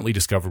ultimately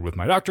discovered with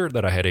my doctor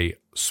that I had a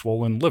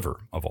swollen liver,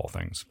 of all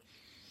things.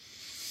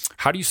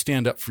 How do you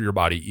stand up for your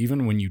body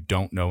even when you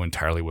don't know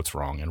entirely what's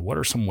wrong? And what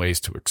are some ways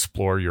to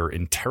explore your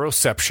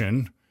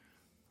interoception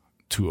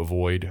to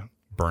avoid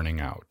burning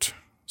out?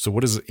 So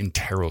what is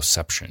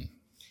interoception,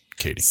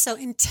 Katie? So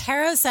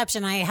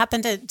interoception, I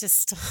happen to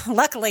just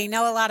luckily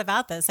know a lot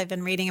about this. I've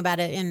been reading about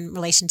it in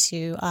relation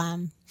to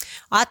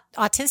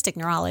autistic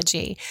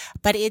neurology,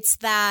 but it's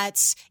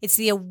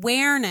the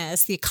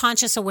awareness, the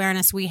conscious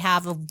awareness we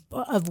have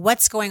of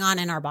what's going on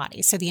in our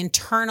body. So the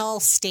internal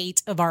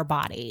state of our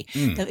body.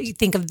 You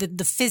think of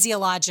the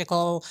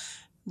physiological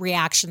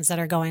reactions that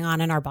are going on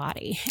in our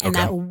body and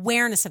that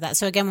awareness of that.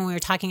 So again, when we were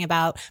talking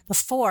about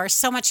before,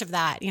 so much of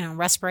that,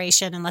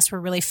 respiration, unless we're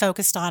really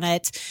focused on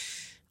it,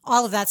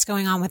 all of that's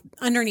going on with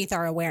underneath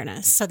our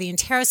awareness. So the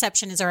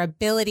interoception is our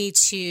ability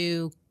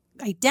to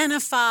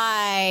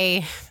identify,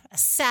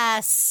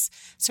 assess,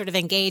 sort of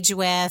engage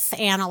with,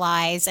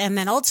 analyze, and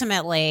then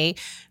ultimately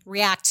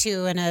react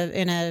to in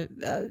a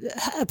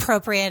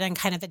appropriate and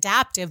kind of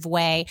adaptive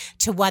way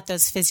to what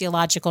those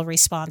physiological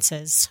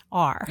responses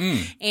are.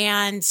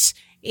 And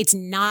it's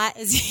not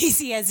as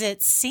easy as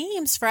it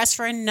seems for us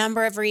for a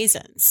number of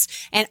reasons.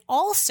 And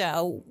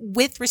also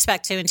with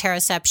respect to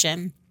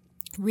interoception,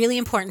 really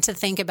important to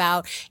think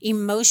about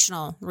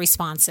emotional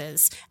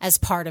responses as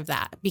part of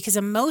that, because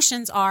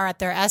emotions are at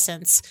their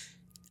essence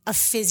a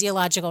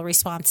physiological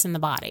response in the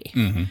body.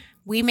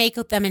 We make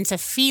them into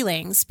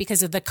feelings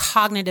because of the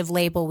cognitive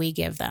label we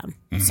give them.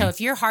 So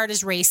if your heart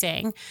is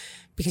racing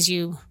because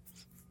you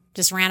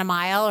just ran a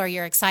mile, or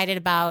you're excited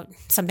about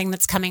something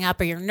that's coming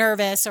up, or you're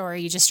nervous, or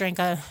you just drank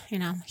a,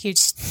 huge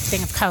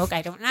thing of Coke,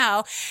 I don't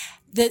know,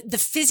 the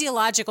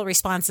physiological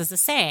response is the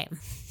same.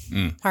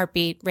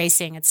 Heartbeat,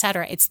 racing,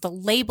 etc. It's the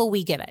label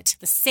we give it.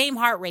 The same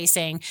heart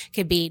racing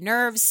could be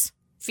nerves,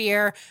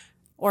 fear,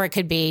 or it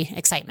could be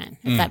excitement,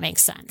 if that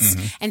makes sense.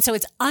 And so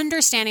it's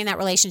understanding that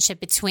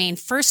relationship between,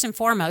 first and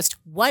foremost,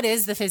 what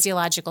is the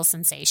physiological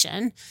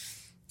sensation?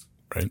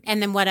 Right.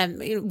 And then what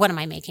am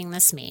I making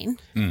this mean?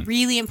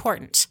 Really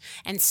important.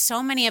 And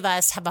so many of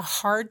us have a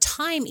hard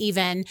time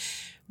even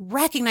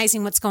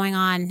recognizing what's going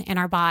on in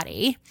our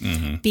body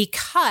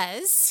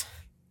because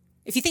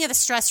if you think of the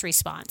stress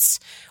response,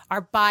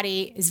 our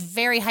body is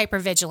very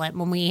hypervigilant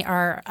when we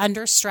are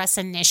under stress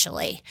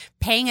initially,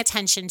 paying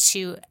attention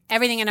to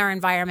everything in our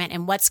environment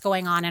and what's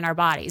going on in our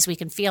bodies. We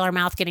can feel our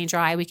mouth getting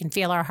dry. We can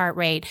feel our heart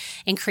rate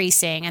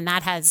increasing. And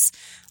that has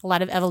a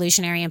lot of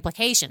evolutionary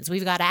implications.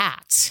 We've got to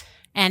act.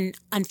 And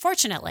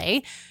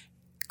unfortunately,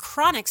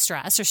 chronic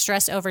stress or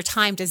stress over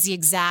time does the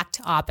exact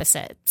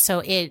opposite.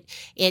 So it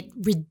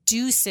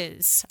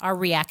reduces our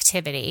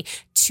reactivity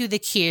to the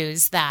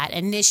cues that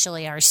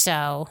initially are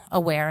so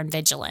aware and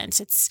vigilant.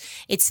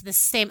 It's the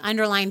same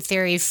underlying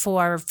theory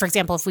for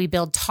example, if we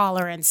build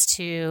tolerance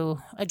to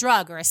a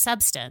drug or a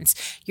substance,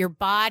 your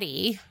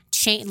body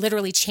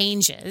literally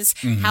changes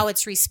how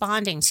it's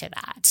responding to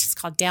that. It's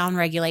called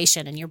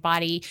downregulation, and your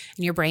body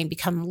and your brain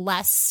become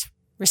less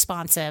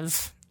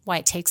responsive. Why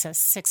it takes us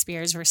 6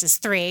 beers versus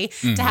 3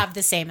 to have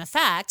the same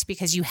effect,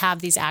 because you have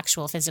these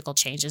actual physical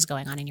changes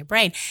going on in your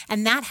brain.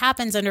 And that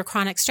happens under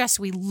chronic stress.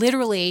 We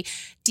literally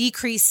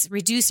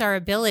reduce our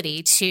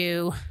ability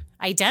to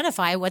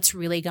identify what's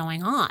really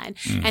going on.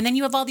 And then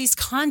you have all these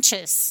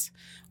conscious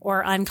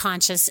or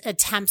unconscious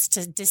attempts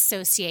to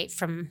dissociate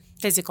from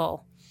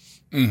physical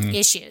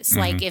issues.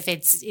 Like if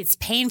it's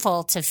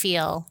painful to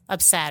feel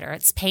upset, or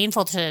it's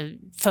painful to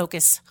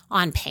focus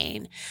on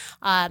pain.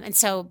 And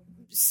so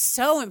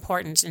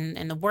important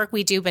in the work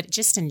we do, but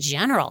just in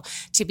general,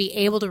 to be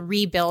able to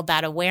rebuild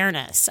that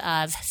awareness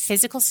of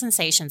physical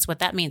sensations, what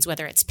that means,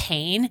 whether it's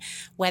pain,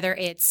 whether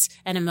it's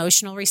an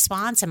emotional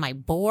response. Am I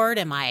bored?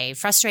 Am I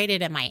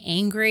frustrated? Am I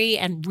angry?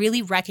 And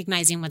really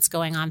recognizing what's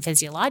going on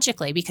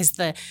physiologically, because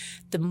the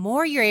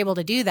more you're able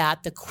to do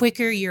that, the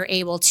quicker you're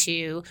able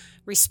to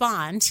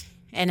respond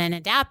in an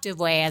adaptive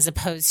way, as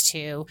opposed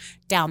to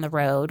down the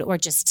road or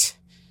just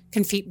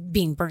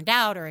being burned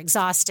out or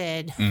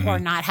exhausted or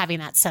not having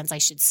that sense, I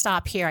should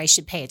stop here, I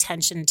should pay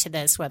attention to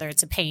this, whether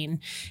it's a pain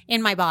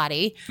in my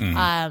body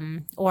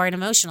or an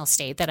emotional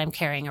state that I'm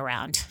carrying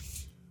around.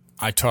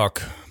 I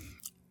talk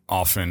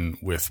often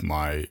with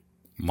my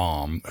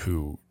mom,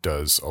 who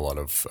does a lot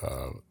of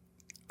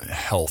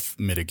health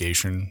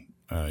mitigation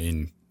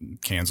in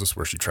Kansas,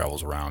 where she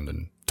travels around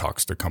and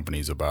talks to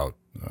companies about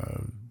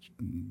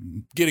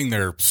getting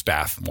their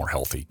staff more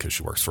healthy, because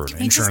she works for an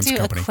insurance company.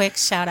 Can we just do a quick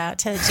shout out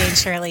to Jane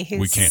Shirley,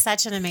 who's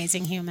such an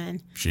amazing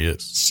human. She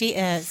is. She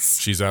is.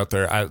 She's out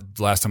there.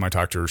 Last time I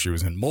talked to her, she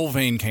was in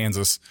Mulvane,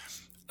 Kansas,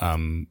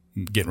 getting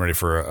ready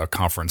for a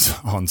conference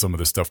on some of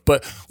this stuff.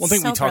 But one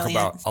thing we talk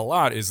about a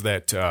lot is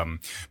that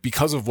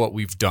because of what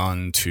we've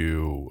done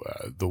to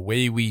the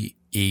way we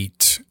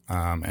eat,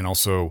 and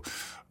also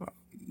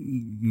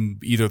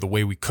either the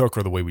way we cook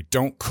or the way we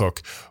don't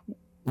cook,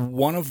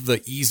 one of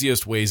the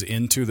easiest ways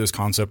into this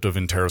concept of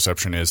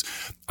interoception is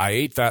I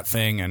ate that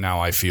thing and now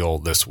I feel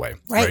this way.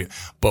 Right.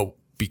 But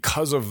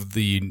because of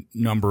the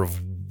number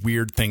of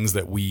weird things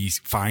that we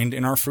find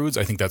in our foods,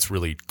 I think that's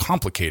really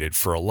complicated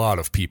for a lot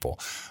of people.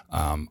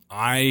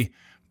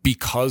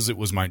 Because it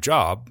was my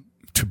job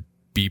to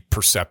be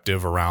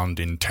perceptive around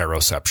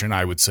interoception,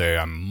 I would say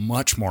I'm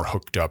much more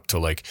hooked up to,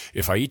 like,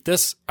 if I eat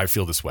this, I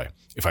feel this way.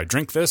 If I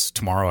drink this,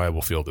 tomorrow I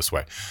will feel this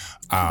way.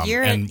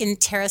 You're an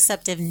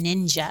interoceptive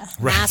ninja,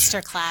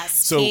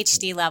 masterclass,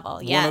 PhD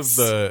level. Yes.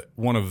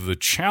 One of the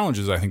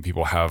challenges I think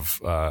people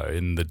have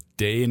in the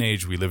day and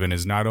age we live in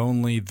is not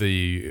only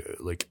the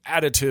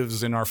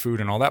additives in our food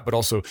and all that, but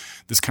also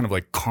this kind of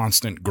like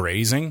constant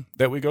grazing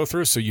that we go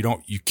through. So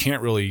you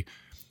can't really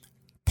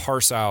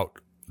parse out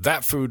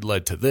that food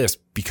led to this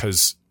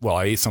because, well,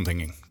 I ate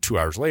something 2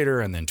 hours later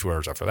and then 2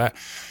 hours after that.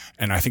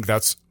 And I think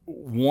that's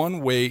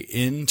one way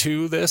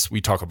into this. We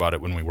talk about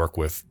it when we work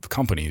with the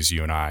companies,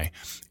 you and I,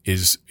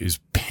 is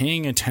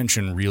paying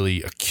attention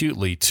really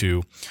acutely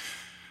to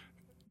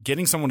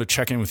getting someone to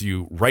check in with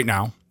you right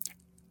now.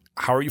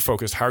 how are you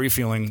focused? How are you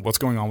feeling? What's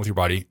going on with your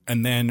body?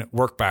 And then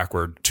work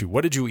backward to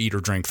what did you eat or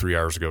drink 3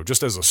 hours ago,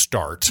 just as a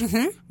start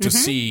to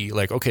see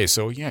like, okay,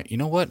 so yeah, you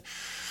know what?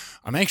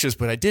 I'm anxious,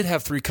 but I did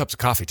have 3 cups of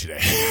coffee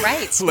today.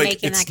 Right. Like,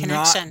 making that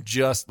connection. Not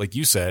just like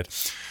you said,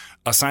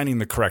 assigning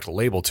the correct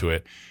label to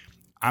it.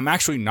 I'm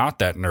actually not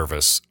that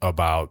nervous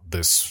about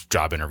this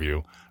job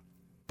interview.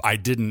 I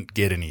didn't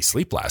get any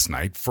sleep last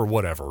night for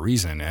whatever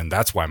reason, and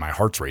that's why my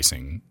heart's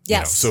racing.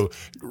 Yes. So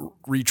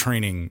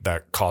retraining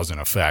that cause and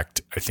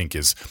effect, I think,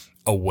 is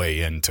a way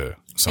into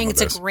some of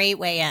this. It's a great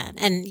way in.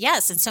 And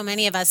yes, and so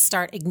many of us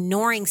start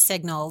ignoring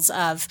signals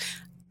of,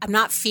 I'm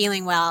not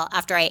feeling well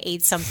after I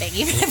ate something,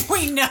 even if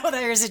we know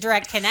there's a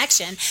direct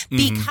connection,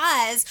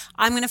 because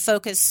I'm going to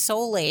focus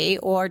solely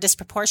or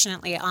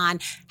disproportionately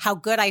on how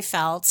good I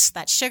felt,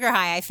 that sugar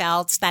high I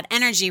felt, that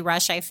energy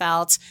rush I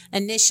felt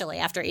initially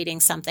after eating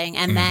something.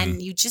 And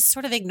then you just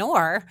sort of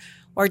ignore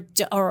or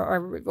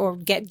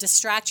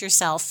distract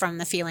yourself from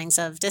the feelings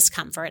of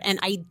discomfort.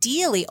 And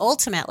ideally,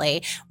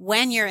 ultimately,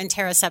 when your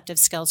interoceptive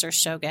skills are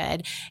so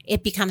good,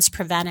 it becomes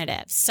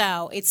preventative.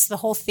 So it's the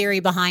whole theory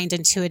behind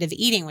intuitive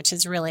eating, which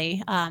is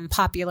really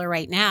popular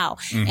right now.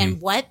 And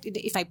what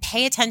if I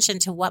pay attention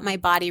to what my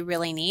body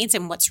really needs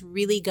and what's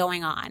really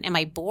going on? Am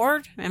I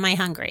bored? Am I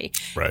hungry?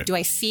 Right. Do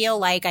I feel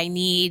like I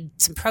need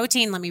some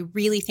protein? Let me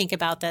really think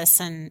about this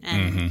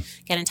and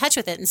get in touch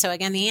with it. And so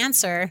again, the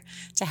answer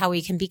to how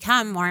we can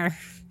become more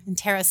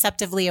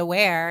interoceptively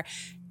aware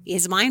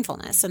is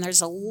mindfulness. And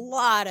there's a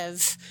lot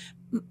of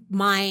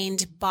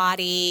mind,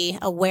 body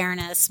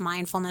awareness,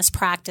 mindfulness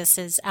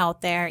practices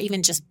out there,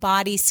 even just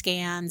body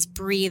scans,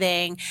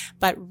 breathing,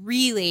 but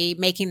really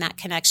making that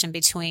connection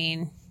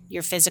between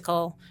your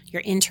physical,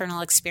 your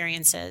internal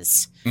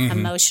experiences,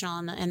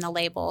 emotional, and the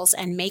labels,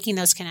 and making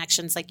those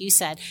connections. Like you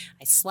said,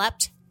 I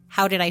slept.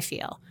 How did I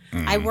feel?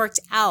 I worked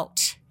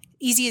out.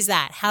 Easy as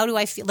that. How do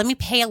I feel? Let me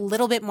pay a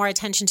little bit more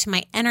attention to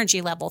my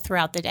energy level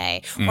throughout the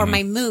day or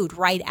my mood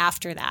right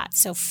after that.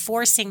 So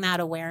forcing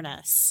that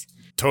awareness.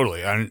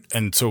 Totally.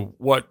 And so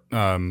what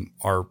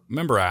our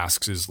member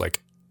asks is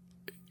like,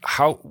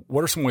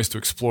 what are some ways to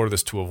explore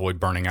this to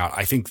avoid burning out?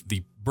 I think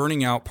the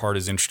burning out part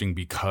is interesting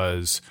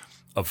because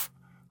of,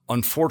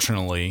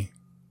 unfortunately,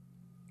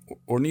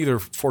 or neither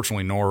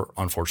fortunately nor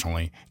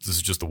unfortunately, this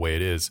is just the way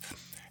it is.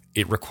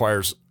 It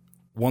requires,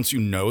 once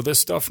you know this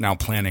stuff, now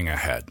planning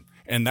ahead.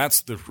 And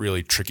that's the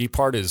really tricky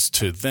part, is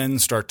to then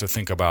start to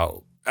think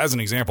about, as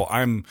an example,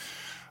 I'm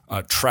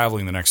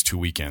traveling the next 2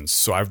 weekends.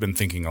 So I've been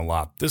thinking a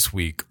lot this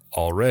week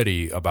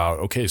already about,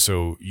 okay,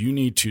 so you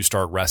need to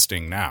start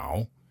resting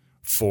now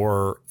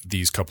for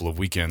these couple of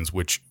weekends,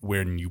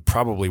 when you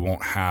probably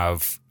won't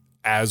have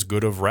as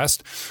good of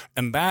rest.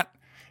 And that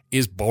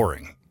is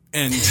boring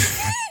and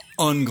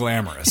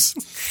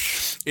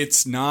unglamorous.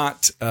 It's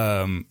not,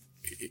 but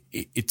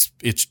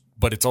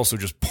it's also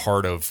just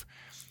part of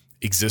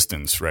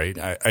existence, right?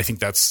 I think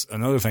that's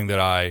another thing that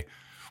I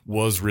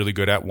was really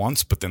good at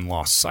once, but then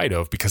lost sight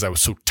of because I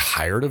was so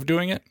tired of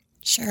doing it.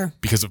 Sure.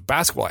 Because of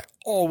basketball, I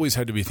always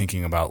had to be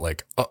thinking about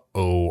like,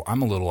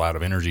 I'm a little out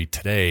of energy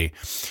today.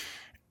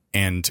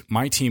 And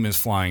my team is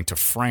flying to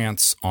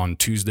France on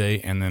Tuesday,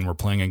 and then we're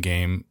playing a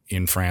game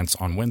in France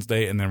on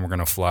Wednesday, and then we're going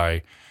to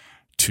fly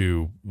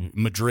to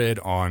Madrid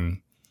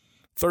on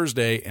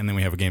Thursday, and then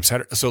we have a game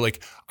Saturday. So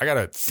like, I got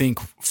to think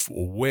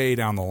way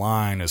down the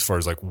line as far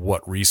as like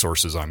what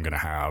resources I'm going to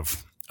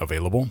have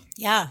available.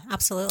 Yeah,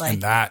 absolutely.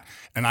 And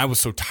I was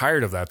so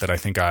tired of that I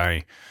think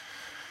I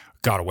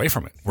got away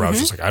from it, where I was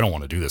just like, I don't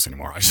want to do this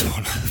anymore. I just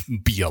want to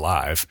be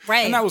alive.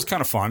 Right. And that was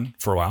kind of fun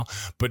for a while,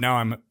 but now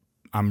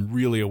I'm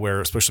really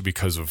aware, especially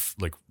because of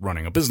like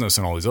running a business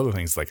and all these other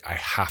things, like I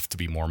have to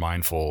be more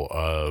mindful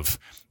of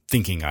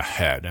thinking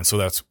ahead. And so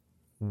that's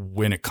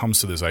when it comes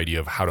to this idea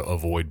of how to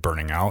avoid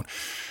burning out,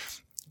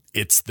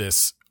 it's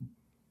this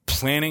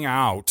planning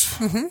out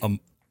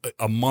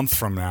a month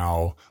from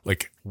now,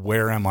 like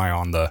where am I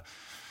on the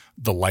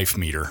life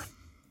meter?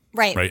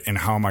 Right. Right. And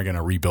how am I going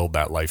to rebuild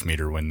that life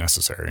meter when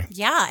necessary?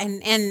 Yeah.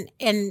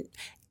 And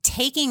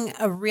taking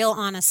a real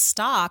honest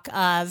stock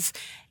of,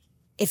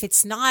 if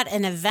it's not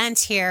an event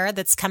here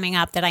that's coming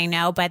up that I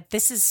know, but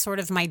this is sort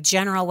of my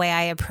general way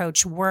I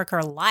approach work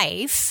or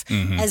life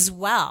as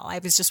well. I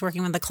was just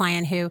working with a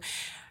client who,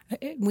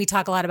 we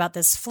talk a lot about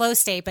this flow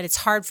state, but it's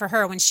hard for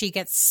her when she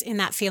gets in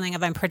that feeling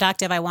of I'm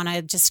productive. I want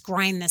to just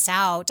grind this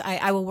out.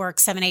 I will work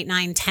 7, 8,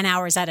 9, 10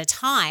 hours at a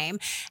time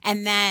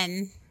and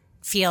then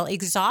feel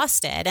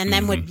exhausted, and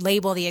then would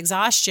label the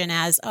exhaustion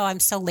as, I'm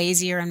so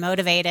lazy or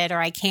unmotivated, or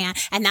I can't.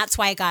 And that's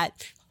why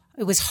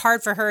it was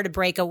hard for her to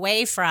break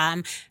away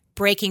from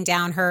breaking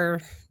down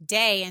her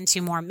day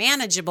into more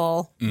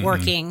manageable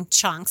working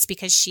chunks,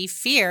 because she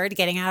feared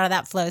getting out of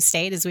that flow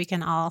state, as we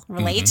can all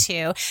relate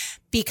to,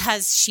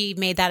 because she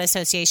made that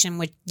association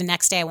with the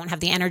next day I won't have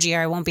the energy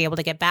or I won't be able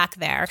to get back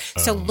there.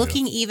 So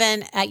looking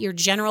even at your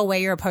general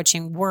way you're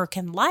approaching work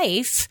and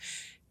life,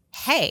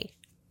 hey,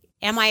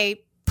 am I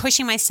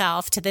pushing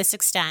myself to this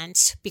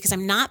extent because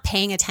I'm not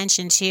paying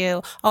attention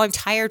to, oh, I'm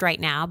tired right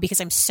now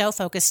because I'm so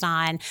focused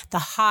on the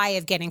high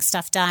of getting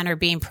stuff done or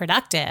being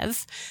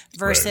productive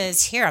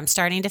versus here, I'm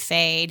starting to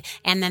fade.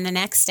 And then the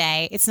next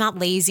day, it's not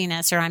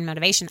laziness or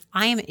unmotivation.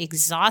 I am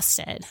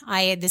exhausted.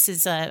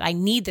 I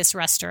need this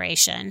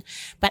restoration,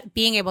 but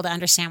being able to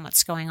understand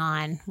what's going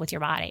on with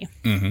your body.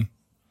 Mm-hmm.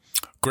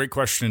 Great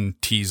question,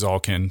 T.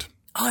 Zalkind.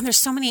 Oh, and there's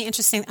so many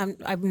interesting,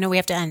 I know we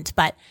have to end,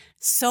 but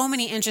so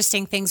many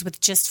interesting things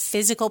with just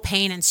physical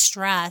pain and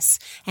stress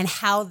and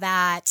how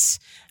there's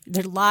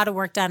a lot of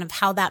work done of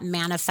how that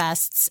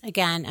manifests,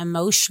 again,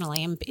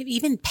 emotionally and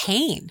even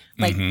pain.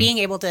 Like being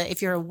able to,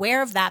 if you're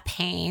aware of that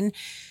pain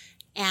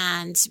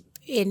and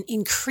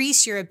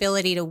increase your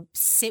ability to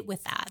sit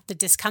with that, the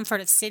discomfort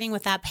of sitting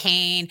with that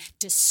pain,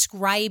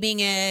 describing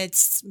it,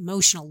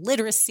 emotional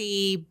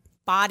literacy,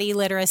 body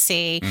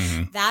literacy,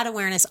 that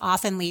awareness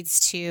often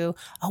leads to,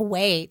 oh,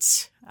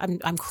 wait,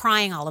 I'm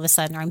crying all of a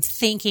sudden, or I'm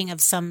thinking of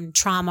some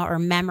trauma or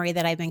memory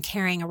that I've been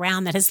carrying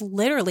around that has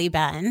literally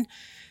been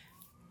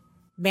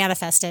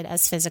manifested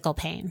as physical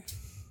pain.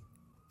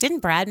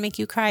 Didn't Brad make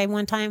you cry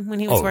one time when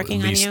he was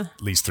working on you?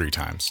 At least 3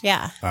 times.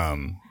 Yeah.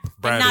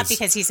 Brad not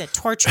because he's a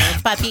torturer,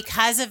 but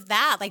because of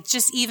that, like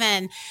just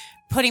even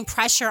putting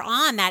pressure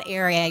on that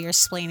area, your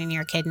spleen and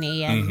your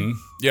kidney. And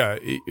yeah,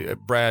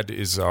 Brad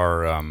is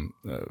our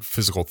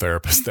physical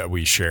therapist that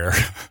we share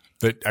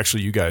that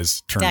actually you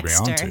guys turned me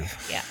on to.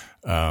 Yeah.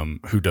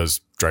 Who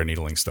does dry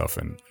needling stuff,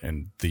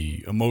 and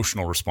the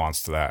emotional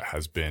response to that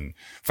has been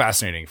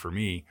fascinating for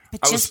me.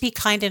 But just be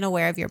kind and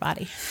aware of your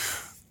body.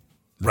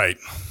 Right.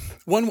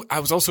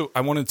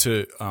 I wanted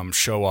to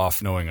show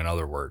off knowing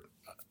another word.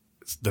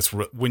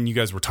 When you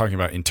guys were talking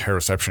about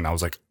interoception, I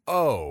was like,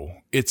 oh,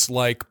 it's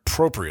like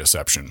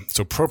proprioception.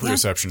 So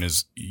proprioception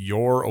is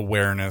your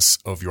awareness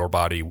of your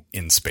body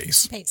in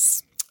space.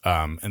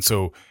 And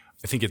so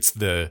I think it's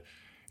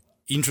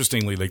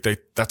interestingly, like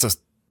that's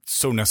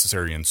so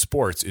necessary in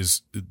sports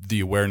is the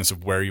awareness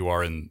of where you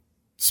are in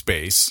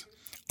space.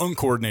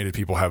 Uncoordinated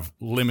people have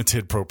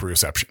limited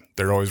proprioception.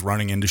 They're always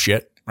running into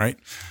shit, right?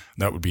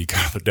 That would be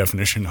kind of the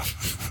definition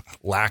of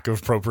lack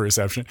of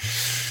proprioception.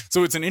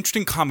 So it's an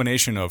interesting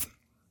combination of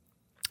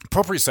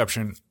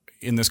proprioception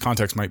in this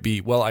context might be,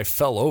 well, I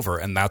fell over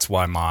and that's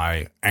why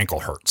my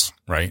ankle hurts,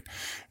 right?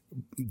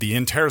 The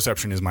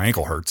interoception is my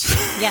ankle hurts.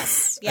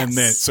 Yes. And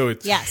then, so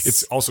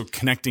it's also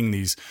connecting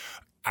these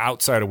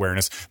outside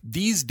awareness.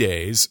 These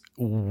days,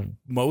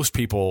 most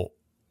people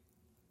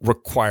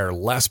require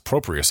less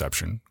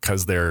proprioception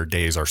because their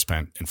days are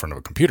spent in front of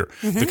a computer.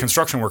 The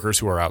construction workers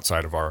who are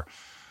outside of our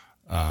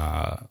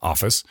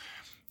office,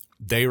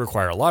 they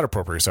require a lot of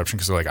proprioception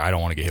because they're like, I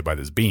don't want to get hit by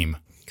this beam.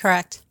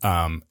 Correct.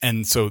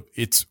 And so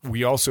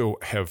we also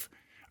have,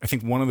 I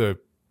think one of the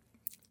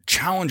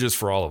challenges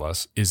for all of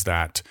us is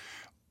that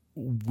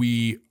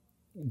we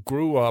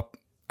grew up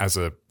as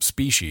a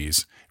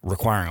species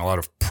requiring a lot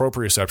of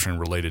proprioception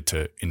related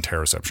to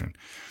interoception.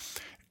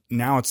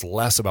 Now it's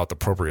less about the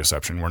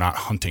proprioception. We're not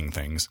hunting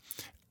things.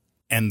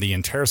 And the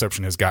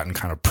interoception has gotten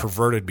kind of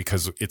perverted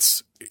because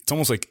it's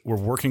almost like we're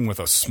working with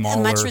a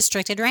much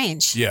restricted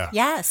range. Yeah.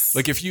 Yes.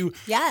 Like if you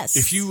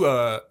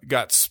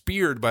got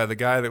speared by the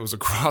guy that was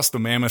across the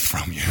mammoth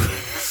from you,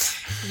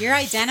 you're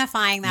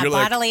identifying that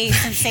bodily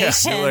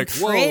sensation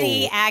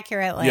pretty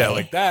accurately. Yeah,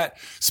 like that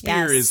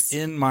spear is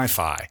in my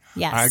thigh.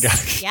 Yes. I got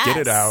to get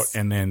it out,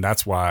 and then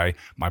that's why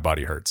my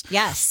body hurts.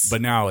 Yes.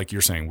 But now, like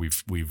you're saying,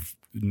 we've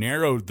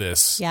narrowed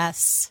this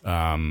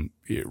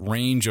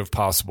range of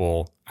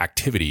possible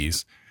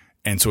activities.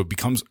 And so it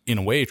becomes, in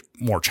a way,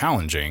 more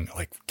challenging.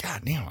 Like,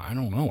 God damn, I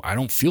don't know. I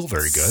don't feel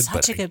very good.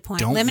 Such a good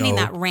point. Limiting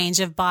that range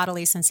of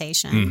bodily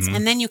sensations.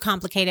 And then you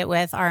complicate it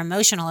with our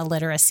emotional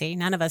illiteracy.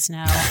 None of us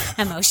know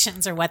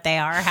emotions or what they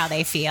are, how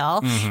they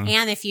feel.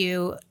 And if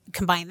you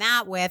combine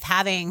that with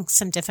having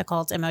some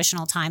difficult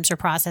emotional times for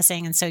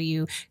processing, and so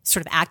you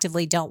sort of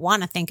actively don't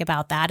want to think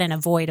about that and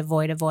avoid,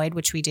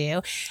 which we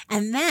do.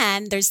 And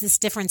then there's this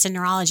difference in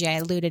neurology. I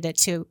alluded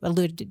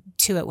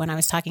to it when I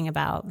was talking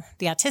about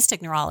the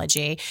autistic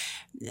neurology.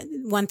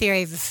 One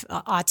theory of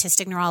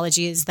autistic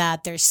neurology is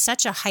that there's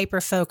such a hyper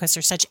focus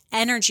or such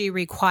energy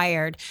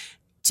required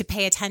to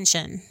pay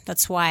attention.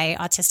 That's why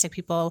autistic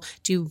people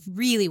do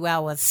really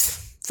well with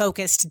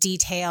focused,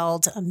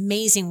 detailed,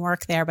 amazing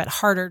work there, but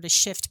harder to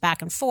shift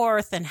back and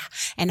forth and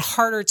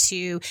harder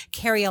to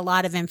carry a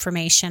lot of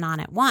information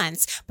on at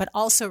once, but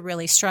also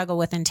really struggle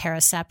with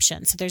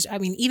interoception. So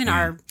even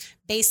our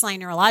baseline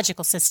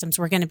neurological systems,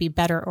 we're going to be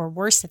better or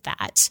worse at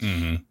that.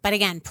 But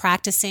again,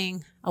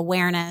 practicing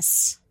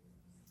awareness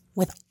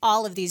with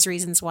all of these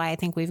reasons why I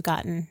think we've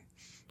gotten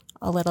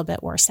a little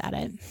bit worse at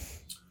it.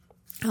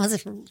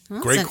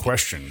 Great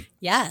question.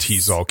 Yes. T.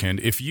 Zalkind.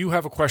 If you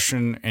have a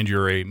question and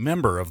you're a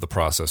member of the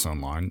Process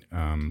Online,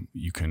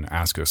 you can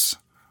ask us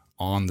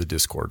on the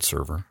Discord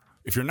server.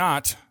 If you're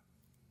not,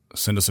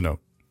 send us a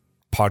note.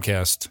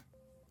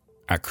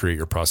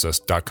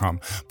 podcast@createyourprocess.com.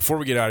 Before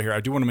we get out of here,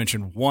 I do want to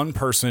mention one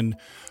person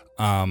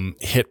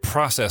hit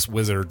Process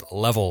Wizard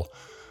level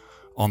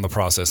on the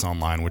Process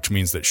Online, which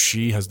means that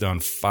she has done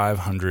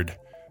 500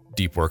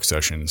 deep work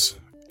sessions.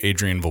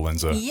 Adrian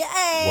Valenza. Yay!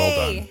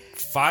 Well done.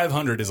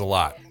 500 is a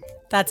lot.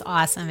 That's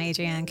awesome,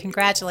 Adrian.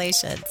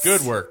 Congratulations.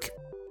 Good work.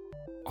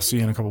 I'll see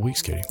you in a couple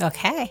weeks, Katie.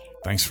 Okay.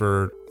 Thanks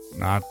for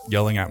not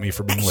yelling at me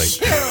for being late.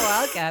 You're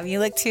welcome. You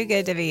look too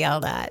good to be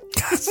yelled at.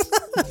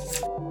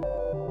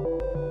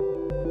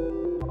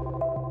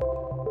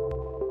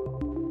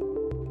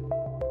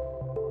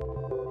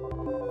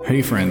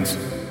 Hey friends,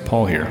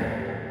 Paul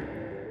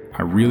here.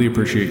 I really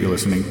appreciate you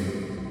listening.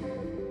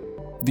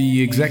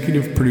 The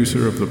executive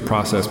producer of the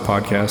Process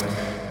podcast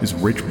is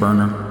Rich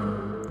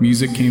Berner.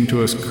 Music came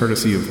to us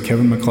courtesy of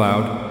Kevin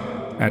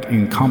MacLeod at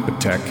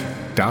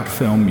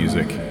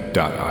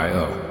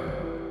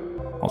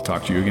incompetech.filmmusic.io. I'll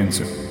talk to you again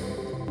soon.